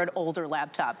over an older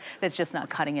laptop that's just not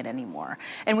cutting it anymore.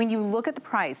 And when you look at the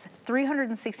price,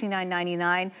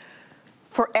 $369.99,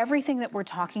 for everything that we're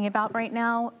talking about right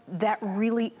now, that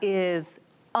really is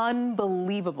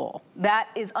unbelievable. That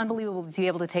is unbelievable to be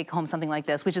able to take home something like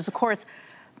this, which is, of course,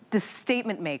 the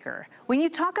statement maker. When you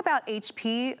talk about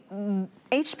HP,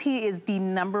 HP is the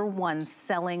 #1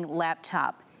 selling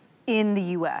laptop in the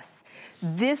US.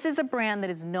 This is a brand that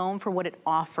is known for what it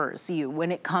offers you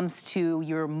when it comes to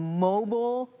your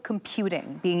mobile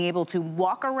computing, being able to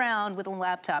walk around with a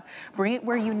laptop, bring it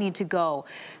where you need to go.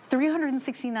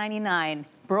 $360.99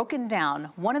 broken down.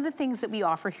 One of the things that we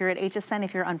offer here at HSN,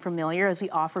 if you're unfamiliar, is we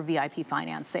offer VIP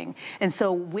financing. And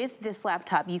so with this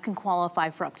laptop, you can qualify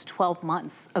for up to 12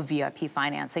 months of VIP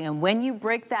financing. And when you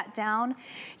break that down,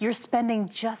 you're spending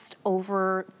just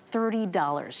over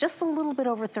 $30, just a little bit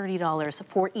over $30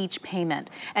 for each payment.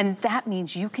 And that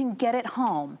means you can get it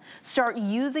home, start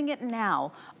using it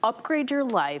now, upgrade your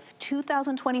life.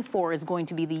 2024 is going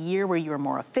to be the year where you're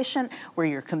more efficient, where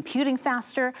you're computing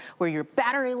faster, where your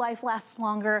battery life lasts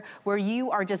longer, where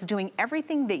you are just doing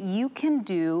everything that you can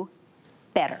do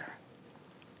better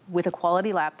with a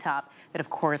quality laptop that, of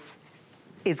course,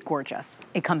 is gorgeous.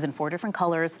 It comes in 4 different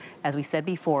colors. As we said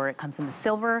before, it comes in the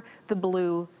silver, the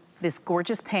blue, this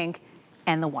gorgeous pink,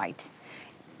 and the white.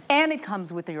 And it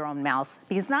comes with your own mouse,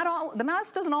 because the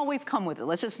mouse doesn't always come with it.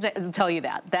 Let's just tell you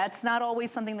that. That's not always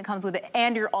something that comes with it.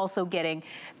 And you're also getting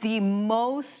the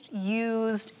most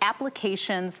used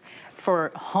applications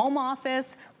for home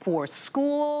office, for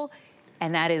school,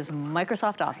 and that is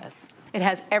Microsoft Office. It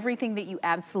has everything that you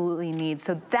absolutely need.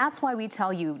 So that's why we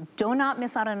tell you, do not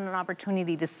miss out on an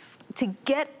opportunity to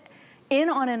get in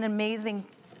on an amazing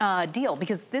deal,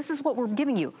 because this is what we're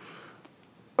giving you.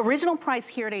 Original price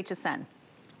here at HSN.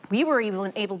 We were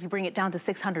even able to bring it down to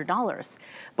 $600,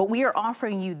 but we are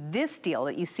offering you this deal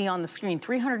that you see on the screen,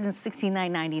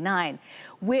 $369.99,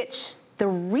 which the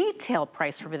retail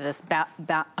price for this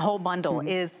whole bundle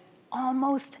is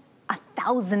almost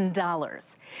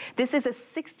 $1,000. This is a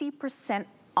 60%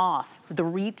 off the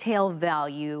retail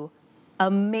value.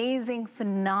 Amazing,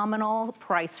 phenomenal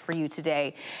price for you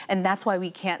today. And that's why we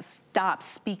can't stop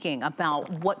speaking about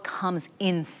what comes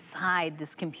inside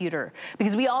this computer.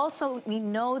 Because we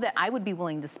know that I would be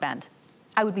willing to spend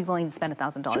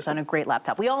 $1,000 on a great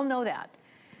laptop. We all know that.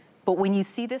 But when you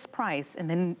see this price, and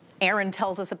then Aaron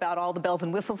tells us about all the bells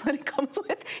and whistles that it comes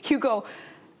with, you go,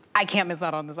 I can't miss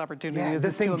out on this opportunity. Yeah,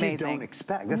 this the is too things amazing. you don't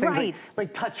expect. The things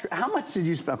like touch. How much did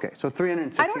you spend? Okay, so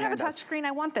 $369. I don't have a touch screen.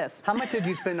 I want this. How much did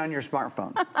you spend on your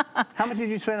smartphone? How much did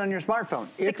you spend on your smartphone?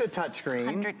 It's a touch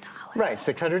screen. $600. Right,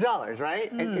 $600,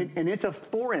 right? And it's a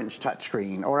 4-inch touch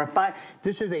screen, or a 5.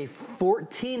 This is a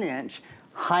 14-inch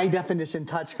high definition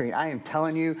touchscreen. I am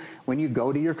telling you, when you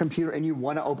go to your computer and you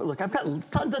want to open, look, I've got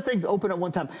tons of things open at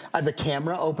one time. I have the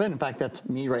camera open. In fact, that's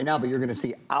me right now, but you're going to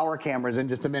see our cameras in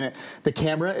just a minute. The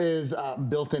camera is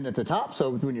built in at the top,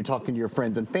 so when you're talking to your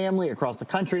friends and family across the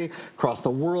country, across the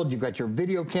world, you've got your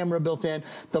video camera built in.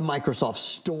 The Microsoft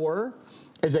Store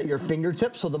is at your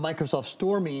fingertips. So the Microsoft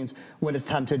Store means when it's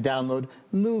time to download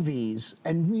movies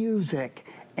and music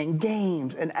and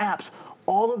games and apps,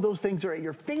 all of those things are at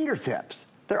your fingertips.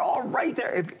 They're all right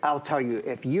there. I'll tell you,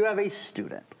 if you have a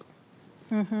student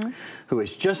who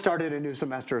has just started a new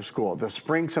semester of school, the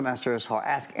spring semester is hard.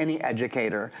 Ask any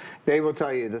educator. They will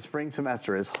tell you the spring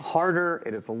semester is harder,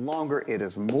 it is longer, it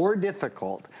is more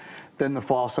difficult than the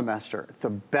fall semester. The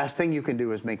best thing you can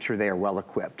do is make sure they are well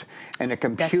equipped. And a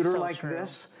computer like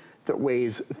this that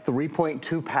weighs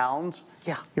 3.2 pounds,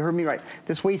 yeah, you heard me right.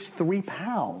 This weighs 3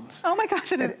 pounds. Oh my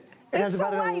gosh, it is. It has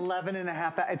about an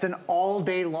 11.5, it's an all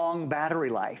day long battery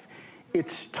life.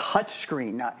 It's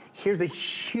touchscreen. Now, here's a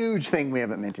huge thing we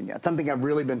haven't mentioned yet, something I've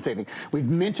really been saving. We've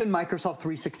mentioned Microsoft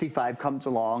 365 comes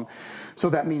along, so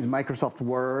that means Microsoft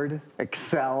Word,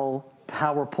 Excel,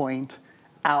 PowerPoint,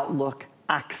 Outlook,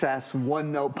 Access,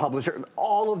 OneNote, Publisher,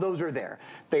 all of those are there.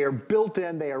 They are built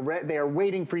in, they are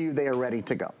waiting for you, they are ready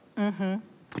to go.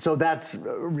 So that's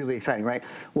really exciting, right?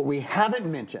 What we haven't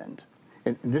mentioned,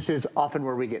 and this is often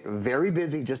where we get very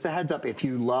busy, just a heads up, if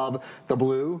you love the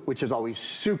blue, which is always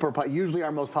super, usually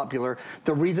our most popular,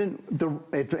 the reason,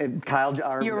 Kyle,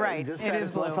 you're right, just said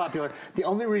it's most popular. The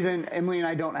only reason Emily and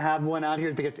I don't have one out here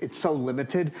is because it's so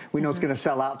limited. We know it's gonna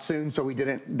sell out soon, so we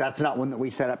didn't, that's not one that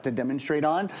we set up to demonstrate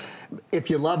on.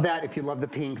 If you love that, if you love the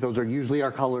pink, those are usually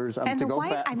our colors and to go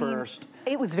white, first.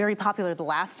 It was very popular the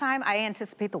last time. I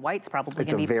anticipate the white's probably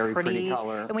gonna be very pretty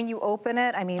color. And when you open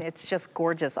it, I mean, it's just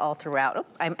gorgeous all throughout. Oh,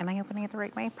 am I opening it the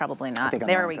right way? Probably not.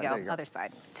 There we go. Other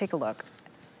side. Take a look.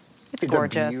 It's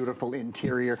gorgeous. A beautiful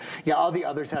interior. Yeah, all the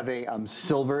others have a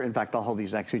silver. In fact, I'll hold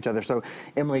these next to each other. So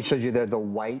Emily showed you there the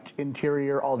white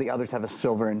interior. All the others have a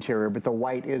silver interior, but the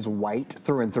white is white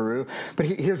through and through. But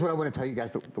here's what I want to tell you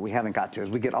guys that we haven't got to as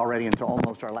we get already into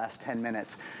almost our last 10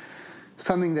 minutes.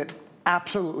 Something that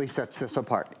absolutely sets this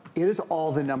apart. It is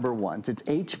all the #1s. It's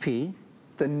HP.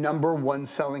 the #1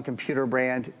 selling computer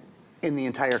brand in the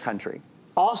entire country.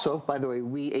 Also, by the way,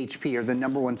 we, HP, are the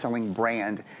 #1 selling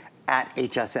brand at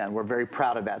HSN. We're very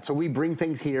proud of that. So we bring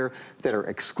things here that are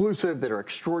exclusive, that are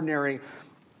extraordinary.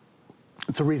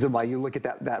 It's a reason why you look at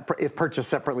that if purchased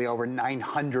separately, over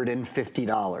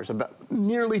 $950, about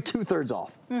nearly 2/3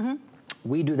 off.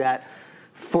 We do that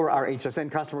for our HSN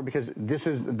customer because this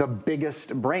is the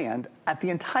biggest brand at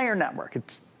the entire network.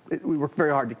 We work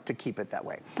very hard to keep it that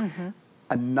way.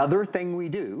 Another thing we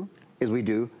do is we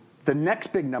do the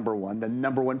next big #1, the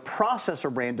 #1 processor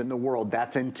brand in the world.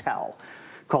 That's Intel.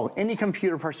 Call any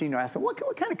computer person you know, ask them what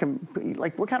kind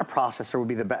of processor would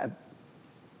be the best.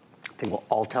 They will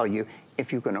all tell you,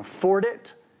 if you can afford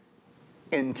it,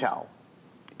 Intel.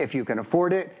 If you can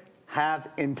afford it, have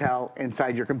Intel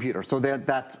inside your computer. So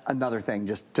that's another thing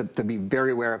just to be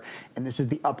very aware of. And this is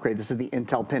the upgrade. This is the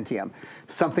Intel Pentium.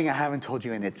 Something I haven't told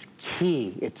you, and it's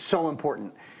key. It's so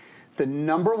important. The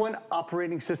 #1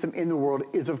 operating system in the world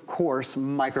is, of course,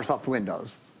 Microsoft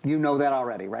Windows. You know that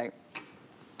already, right?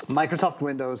 Microsoft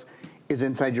Windows is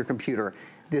inside your computer.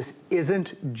 This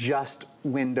isn't just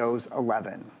Windows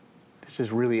 11. This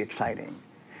is really exciting.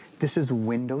 This is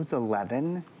Windows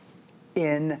 11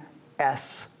 in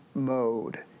S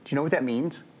mode. Do you know what that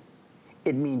means?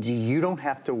 It means you don't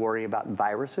have to worry about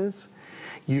viruses.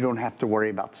 You don't have to worry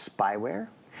about spyware.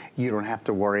 You don't have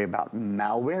to worry about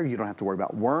malware. You don't have to worry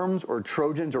about worms or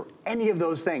Trojans or any of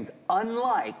those things.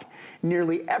 Unlike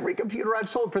nearly every computer I've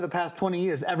sold for the past 20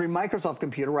 years, every Microsoft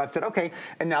computer where I've said, okay,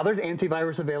 and now there's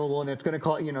antivirus available and it's going to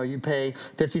cost, you pay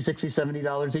 $50, $60,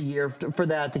 $70 a year for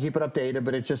that to keep it updated,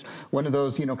 but it's just one of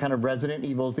those, kind of resident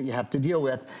evils that you have to deal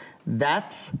with.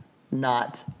 That's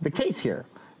not the case here.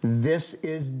 This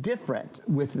is different.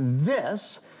 With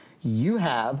this, you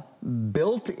have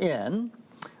built-in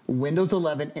Windows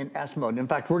 11 in S mode. In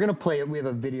fact, we're going to play it. We have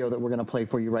a video that we're going to play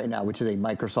for you right now, which is a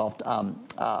Microsoft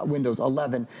Windows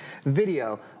 11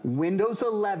 video. Windows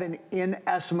 11 in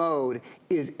S mode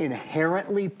is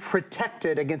inherently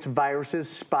protected against viruses,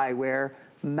 spyware,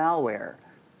 malware.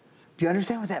 Do you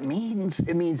understand what that means?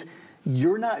 It means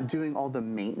you're not doing all the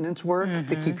maintenance work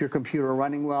to keep your computer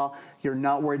running well. You're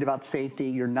not worried about safety.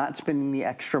 You're not spending the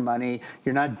extra money.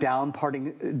 You're not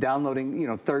downloading,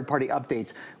 third-party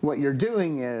updates. What you're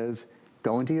doing is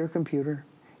going to your computer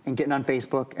and getting on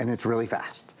Facebook, and it's really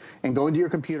fast. And going to your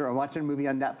computer and watching a movie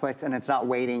on Netflix, and it's not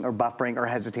waiting or buffering or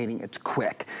hesitating. It's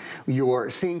quick. You're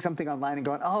seeing something online and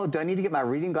going, oh, do I need to get my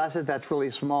reading glasses? That's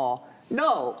really small.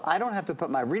 No, I don't have to put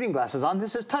my reading glasses on.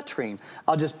 This is touchscreen.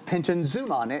 I'll just pinch and zoom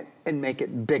on it and make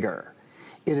it bigger.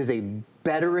 It is a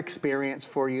better experience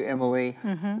for you, Emily,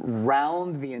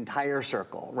 round the entire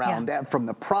circle, from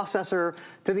the processor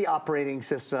to the operating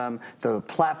system, the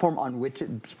platform on which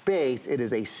it's based. It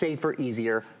is a safer,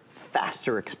 easier,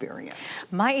 faster experience.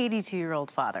 My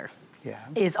 82-year-old father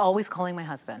is always calling my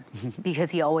husband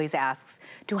because he always asks,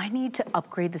 do I need to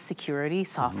upgrade the security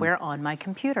software on my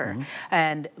computer?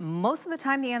 And most of the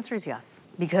time the answer is yes,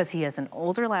 because he has an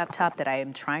older laptop that I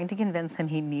am trying to convince him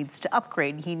he needs to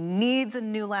upgrade. He needs a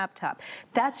new laptop.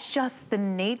 That's just the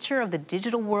nature of the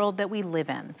digital world that we live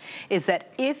in, is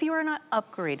that if you are not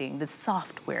upgrading the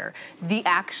software, the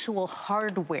actual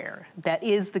hardware that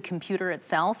is the computer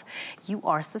itself, you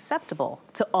are susceptible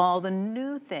to all the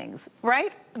new things,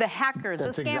 right? The hackers, the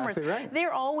scammers, exactly right.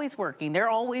 They're always working, they're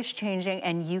always changing,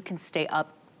 and you can stay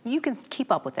up, you can keep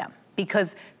up with them,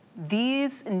 because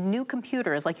these new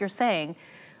computers, like you're saying,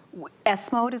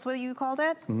 S mode is what you called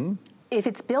it? If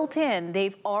it's built in,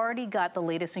 they've already got the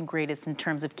latest and greatest in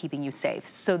terms of keeping you safe.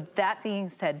 So that being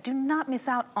said, do not miss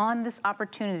out on this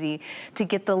opportunity to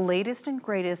get the latest and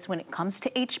greatest when it comes to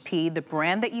HP, the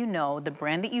brand that you know, the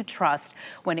brand that you trust,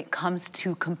 when it comes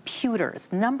to computers.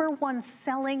 #1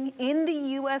 selling in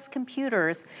the US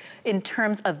computers in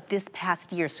terms of this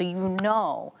past year. So you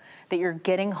know that you're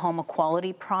getting home a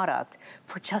quality product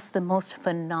for just the most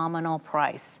phenomenal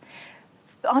price.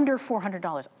 Under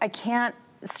 $400. I can't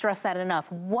stress that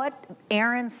enough. What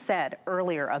Aaron said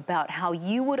earlier about how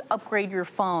you would upgrade your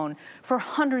phone for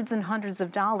hundreds and hundreds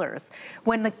of dollars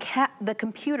when the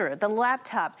computer, the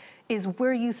laptop, is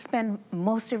where you spend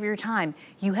most of your time.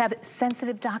 You have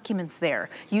sensitive documents there.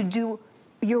 You do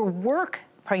your work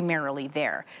primarily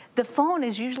there. The phone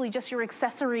is usually just your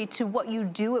accessory to what you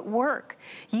do at work.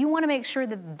 You want to make sure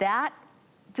that that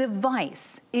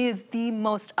device is the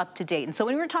most up-to-date. And so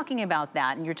when we're talking about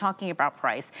that and you're talking about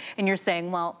price and you're saying,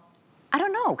 well, I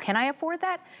don't know, can I afford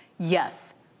that?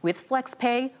 Yes, with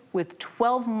FlexPay, with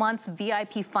 12 months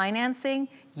VIP financing,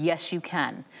 yes, you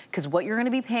can. Because what you're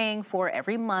gonna be paying for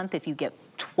every month if you get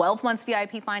 12 months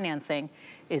VIP financing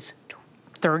is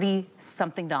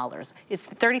 $30-something. Is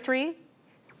it 33?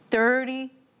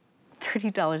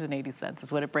 $30.80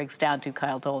 is what it breaks down to,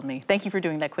 Kyle told me. Thank you for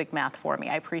doing that quick math for me.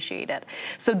 I appreciate it.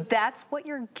 So that's what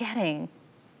you're getting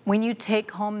when you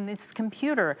take home this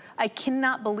computer. I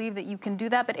cannot believe that you can do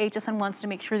that, but HSN wants to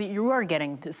make sure that you are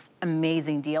getting this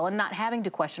amazing deal and not having to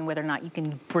question whether or not you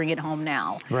can bring it home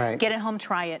now. Right. Get it home,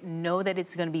 try it, know that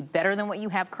it's gonna be better than what you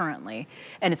have currently,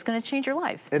 and it's gonna change your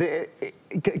life.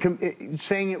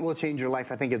 Saying it will change your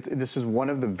life, I think this is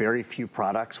one of the very few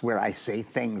products where I say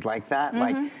things like that.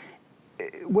 Like,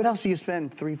 what else do you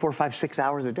spend 3, 4, 5, 6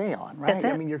 hours a day on, right? That's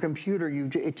it. I mean, your computer,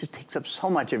 it just takes up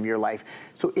so much of your life.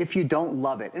 So if you don't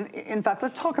love it, and in fact,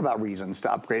 let's talk about reasons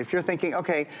to upgrade. If you're thinking,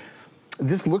 okay,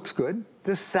 this looks good,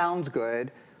 this sounds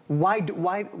good, why do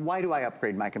I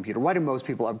upgrade my computer? Why do most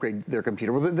people upgrade their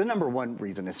computer? Well, the number one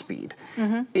reason is speed.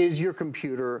 Is your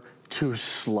computer too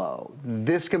slow?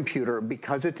 This computer,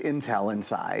 because it's Intel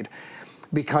inside,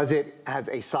 because it has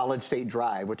a solid state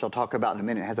drive, which I'll talk about in a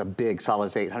minute, it has a big solid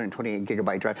state 128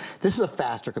 gigabyte drive. This is a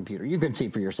faster computer. You can see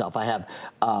for yourself. I have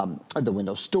the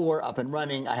Windows Store up and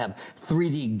running. I have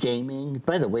 3D gaming.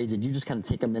 By the way, did you just kind of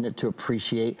take a minute to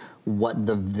appreciate what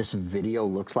this video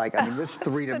looks like? I mean, this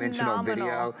three-dimensional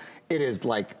video, it is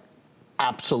like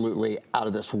absolutely out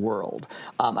of this world.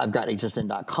 I've got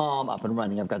hsn.com up and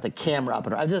running. I've got the camera up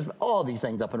and running. I've just all these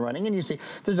things up and running. And you see,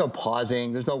 there's no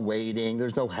pausing, there's no waiting,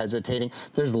 there's no hesitating.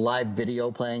 There's live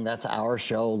video playing. That's our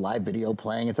show, live video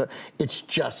playing. It's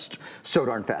just so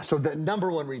darn fast. So the number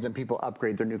one reason people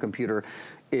upgrade their new computer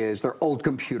is their old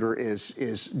computer is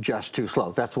just too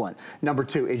slow. That's one. Number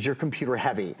two, is your computer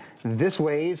heavy? This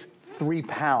weighs 3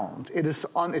 pounds. It's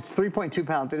 3.2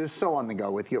 pounds. It is so on the go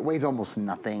with you. It weighs almost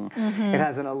nothing. It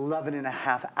has an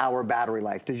 11.5-hour battery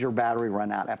life. Does your battery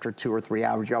run out after 2 or 3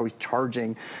 hours? You're always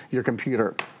charging your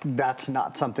computer. That's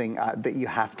not something that you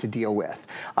have to deal with.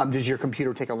 Does your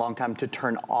computer take a long time to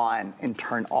turn on and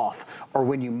turn off? Or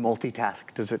when you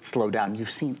multitask, does it slow down? You've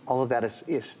seen all of that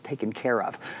is taken care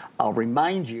of. I'll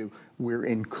remind you, we're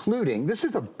including, this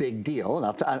is a big deal,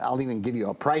 and I'll even give you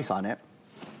a price on it.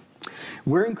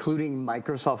 We're including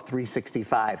Microsoft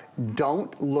 365.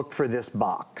 Don't look for this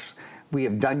box. We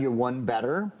have done you one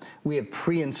better. We have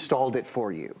pre-installed it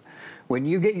for you. When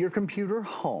you get your computer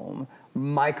home,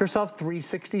 Microsoft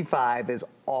 365 is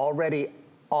already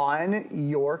on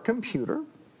your computer.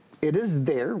 It is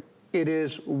there. It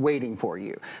is waiting for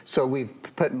you. So we've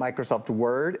put Microsoft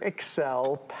Word,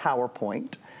 Excel,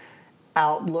 PowerPoint,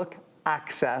 Outlook,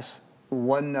 Access,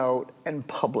 OneNote, and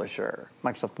Publisher.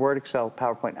 Microsoft Word, Excel,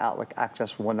 PowerPoint, Outlook,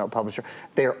 Access, OneNote, Publisher.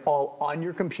 They're all on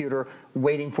your computer,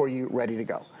 waiting for you, ready to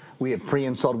go. We have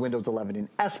pre-installed Windows 11 in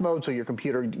S mode, so your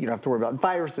computer, you don't have to worry about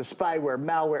viruses, spyware,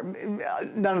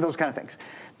 malware, none of those kind of things.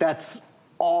 That's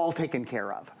all taken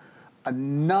care of.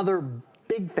 Another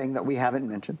big thing that we haven't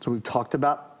mentioned, so we've talked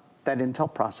about that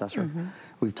Intel processor.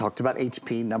 We've talked about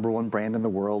HP, #1 brand in the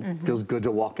world. Feels good to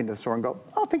walk into the store and go,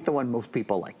 I'll take the one most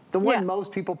people like. The one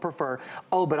most people prefer.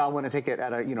 Oh, but I want to take it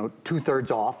at a 2/3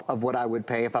 off of what I would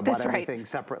pay if I bought everything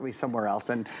separately somewhere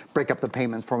else and break up the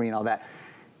payments for me and all that.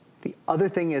 The other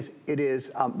thing is, it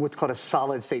is what's called a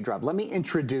solid state drive. Let me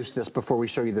introduce this before we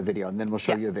show you the video, and then we'll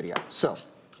show you a video. So,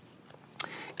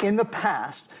 in the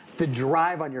past, the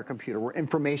drive on your computer where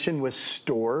information was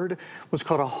stored was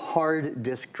called a hard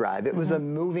disk drive. It was a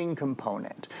moving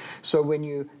component. So when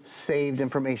you saved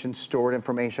information, stored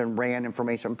information, ran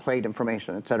information, played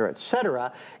information, et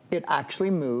cetera, it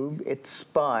actually moved, it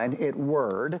spun, it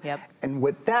whirred. And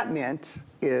what that meant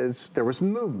is there was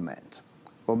movement.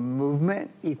 Well, movement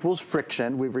equals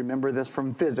friction. We remember this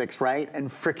from physics, right?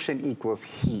 And friction equals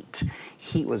heat.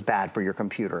 Heat was bad for your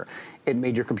computer. It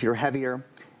made your computer heavier.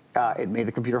 It made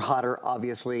the computer hotter,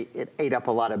 obviously. It ate up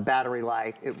a lot of battery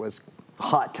life. It was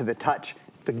hot to the touch.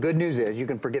 The good news is you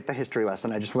can forget the history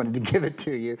lesson. I just wanted to give it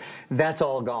to you. That's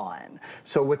all gone.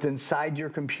 So what's inside your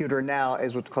computer now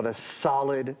is what's called a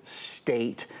solid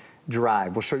state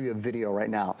drive. We'll show you a video right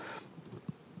now.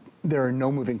 There are no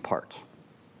moving parts.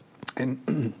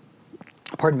 And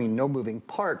pardon me, no moving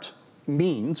parts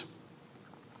means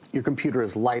your computer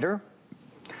is lighter,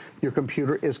 your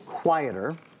computer is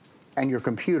quieter, and your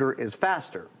computer is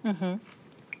faster.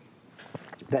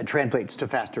 That translates to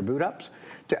faster boot ups,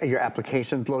 to your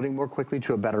applications loading more quickly,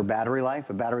 to a better battery life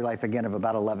again of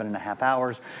about 11.5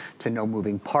 hours, to no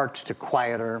moving parts, to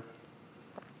quieter.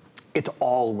 It's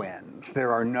all wins.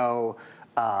 There are no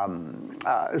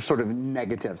sort of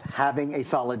negatives. Having a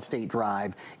solid state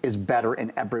drive is better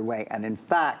in every way. And in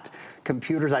fact,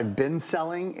 computers I've been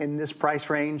selling in this price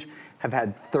range have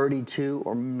had 32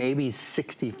 or maybe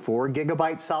 64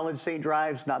 gigabyte solid state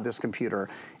drives, not this computer.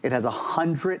 It has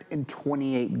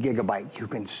 128 gigabyte. You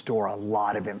can store a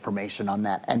lot of information on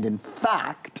that. And in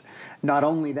fact, not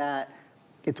only that,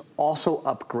 it's also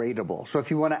upgradable. So if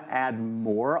you want to add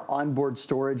more onboard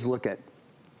storage, look at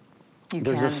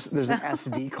there's an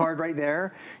SD card right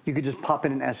there. You could just pop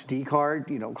in an SD card,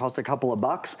 you know, cost a couple of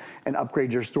bucks, and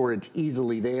upgrade your storage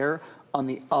easily there. On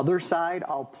the other side,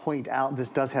 I'll point out this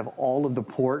does have all of the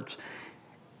ports.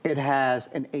 It has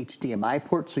an HDMI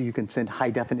port, so you can send high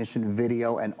definition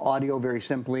video and audio very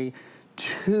simply.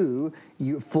 2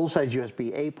 full-size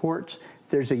USB-A ports.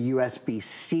 There's a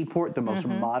USB-C port, the most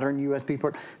modern USB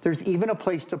port. There's even a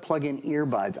place to plug in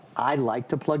earbuds. I like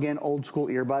to plug in old school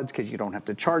earbuds because you don't have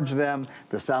to charge them.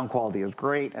 The sound quality is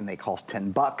great and they cost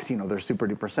 10 bucks. You know, they're super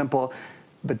duper simple.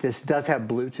 But this does have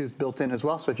Bluetooth built in as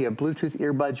well. So if you have Bluetooth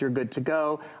earbuds, you're good to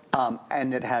go.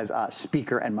 And it has a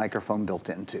speaker and microphone built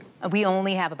in too. We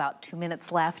only have about 2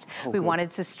 minutes left. Oh, we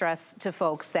wanted to stress to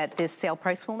folks that this sale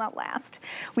price will not last.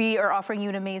 We are offering you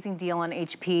an amazing deal on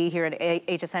HP here at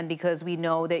HSN because we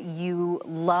know that you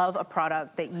love a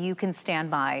product that you can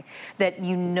stand by, that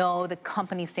you know the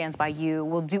company stands by you,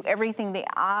 will do everything they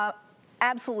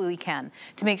absolutely can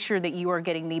to make sure that you are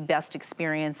getting the best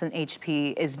experience, and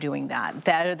HP is doing that.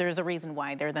 There's a reason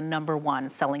why they're the #1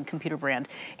 selling computer brand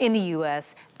in the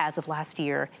US as of last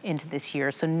year into this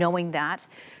year. So knowing that,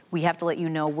 we have to let you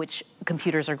know which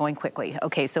computers are going quickly.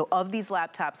 Okay, so of these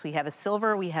laptops, we have a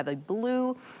silver, we have a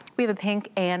blue, we have a pink,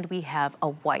 and we have a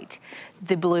white.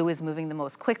 The blue is moving the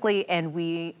most quickly, and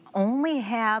we only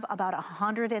have about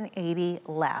 180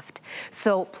 left.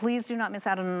 So please do not miss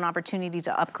out on an opportunity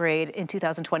to upgrade in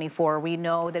 2024. We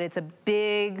know that it's a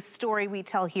big story we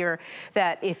tell here,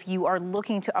 that if you are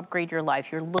looking to upgrade your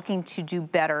life, you're looking to do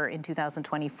better in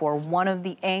 2024, one of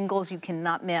the angles you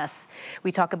cannot miss,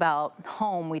 we talk about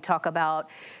home, we talk about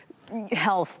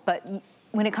health, but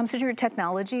when it comes to your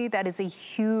technology, that is a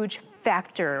huge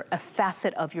factor, a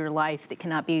facet of your life that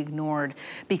cannot be ignored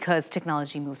because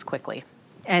technology moves quickly.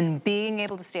 And being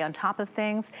able to stay on top of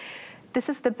things, this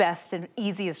is the best and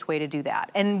easiest way to do that.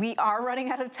 And we are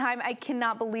running out of time. I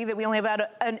cannot believe it. We only have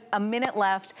about a minute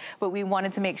left, but we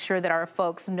wanted to make sure that our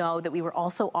folks know that we were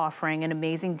also offering an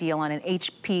amazing deal on an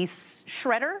HP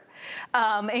shredder.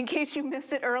 In case you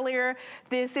missed it earlier,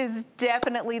 this is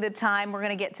definitely the time. We're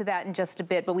going to get to that in just a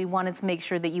bit, but we wanted to make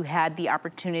sure that you had the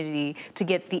opportunity to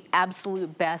get the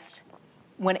absolute best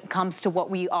when it comes to what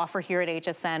we offer here at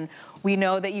HSN. We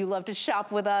know that you love to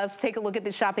shop with us. Take a look at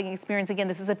the shopping experience. Again,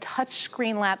 this is a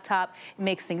touchscreen laptop. It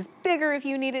makes things bigger if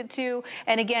you need it to.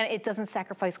 And again, it doesn't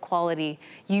sacrifice quality.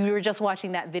 You were just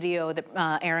watching that video that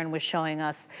Aaron was showing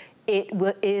us. It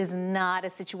is not a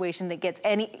situation that gets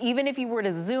any, even if you were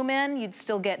to zoom in, you'd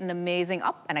still get an amazing,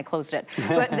 oh, and I closed it.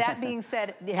 But that being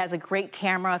said, it has a great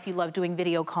camera if you love doing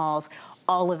video calls.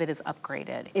 All of it is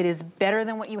upgraded. It is better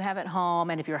than what you have at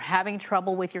home. And if you're having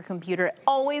trouble with your computer, it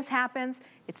always happens.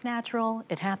 It's natural,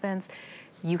 it happens.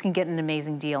 You can get an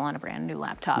amazing deal on a brand new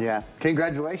laptop. Yeah,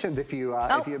 congratulations if you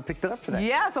picked it up today.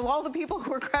 Yeah, so all the people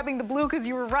who are grabbing the blue, because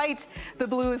you were right, the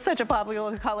blue is such a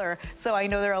popular color. So I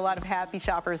know there are a lot of happy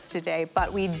shoppers today,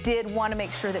 but we did want to make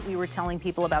sure that we were telling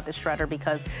people about the shredder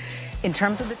because in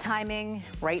terms of the timing,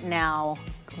 right now,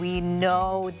 we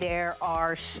know there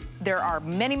are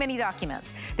many, many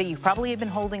documents that you probably have been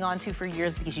holding on to for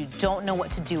years because you don't know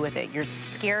what to do with it. You're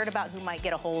scared about who might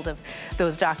get a hold of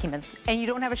those documents, and you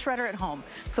don't have a shredder at home.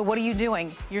 So what are you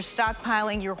doing? You're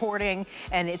stockpiling, you're hoarding,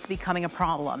 and it's becoming a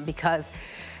problem because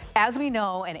as we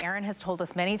know, and Aaron has told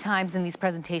us many times in these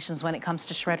presentations when it comes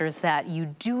to shredders, that you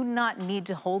do not need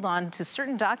to hold on to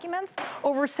certain documents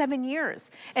over 7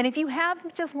 years. And if you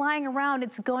have just lying around,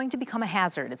 it's going to become a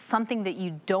hazard. It's something that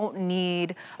you don't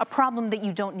need, a problem that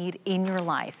you don't need in your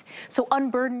life. So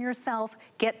unburden yourself,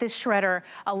 get this shredder.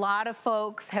 A lot of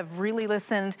folks have really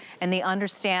listened and they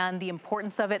understand the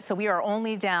importance of it. So we are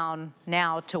only down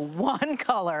now to one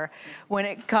color when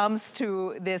it comes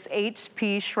to this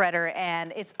HP shredder,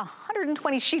 and it's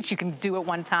 120 sheets you can do at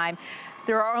one time.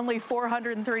 There are only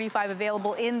 435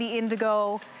 available in the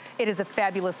indigo. It is a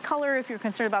fabulous color. If you're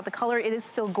concerned about the color, it is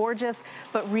still gorgeous,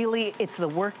 but really it's the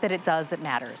work that it does that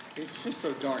matters. It's just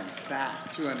so darn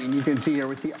fast too. I mean, you can see here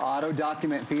with the auto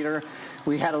document feeder,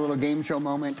 we had a little game show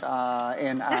moment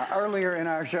earlier in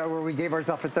our show where we gave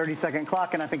ourselves a 30-second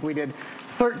clock, and I think we did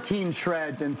 13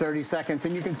 shreds in 30 seconds.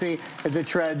 And you can see as it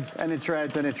shreds and it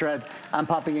shreds and it shreds, I'm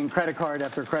popping in credit card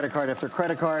after credit card after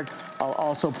credit card. I'll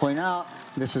also point out,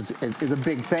 this is is a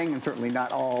big thing, and certainly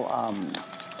not all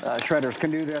shredders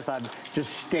can do this. I've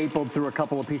just stapled through a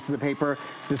couple of pieces of paper.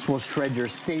 This will shred your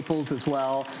staples as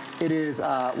well. It is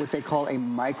what they call a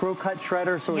micro cut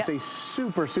shredder, so it's a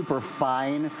super, super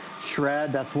fine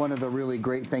shred. That's one of the really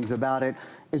great things about it,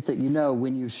 is that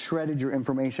when you shredded your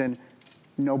information,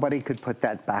 nobody could put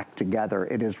that back together.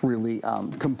 It is really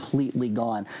completely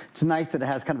gone. It's nice that it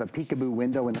has kind of a peekaboo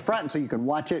window in the front so you can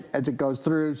watch it as it goes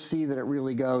through, see that it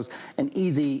really goes, and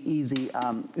easy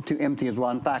to empty as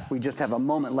well. In fact, we just have a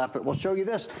moment left, but we'll show you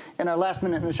this in our last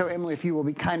minute in the show. Emily, if you will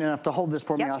be kind enough to hold this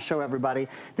for me, I'll show everybody.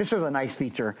 This is a nice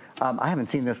feature. I haven't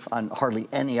seen this on hardly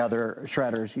any other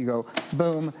shredders. You go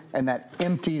boom, and that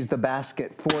empties the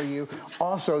basket for you.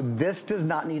 Also, this does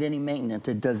not need any maintenance.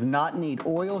 It does not need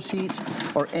oil sheets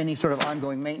or any sort of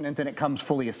ongoing maintenance, and it comes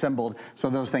fully assembled, so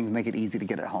those things make it easy to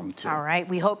get at home too. All right,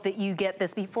 we hope that you get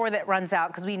this before that runs out,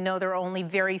 because we know there are only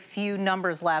very few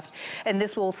numbers left, and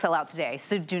this will sell out today,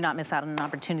 so do not miss out on an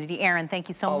opportunity. Aaron, thank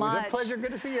you so much. Always a pleasure,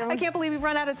 good to see you. I can't believe we've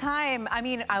run out of time. I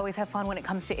mean, I always have fun when it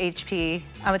comes to HP.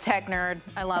 I'm a tech nerd,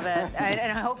 I love it,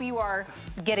 and I hope you are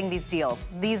getting these deals.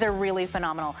 These are really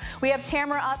phenomenal. We have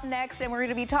Tamara up next, and we're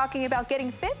gonna be talking about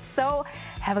getting fit, so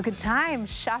have a good time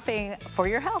shopping for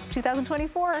your health 2024.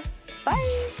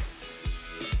 Bye.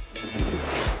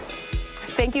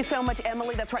 Thank you so much,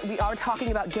 Emily. That's right. We are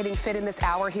talking about getting fit in this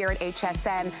hour here at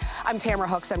HSN. I'm Tamara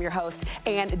Hooks. I'm your host.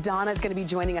 And Donna is going to be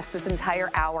joining us this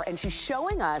entire hour. And she's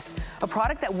showing us a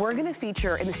product that we're going to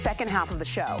feature in the second half of the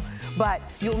show. But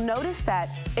you'll notice that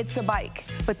it's a bike.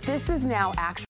 But this is now actually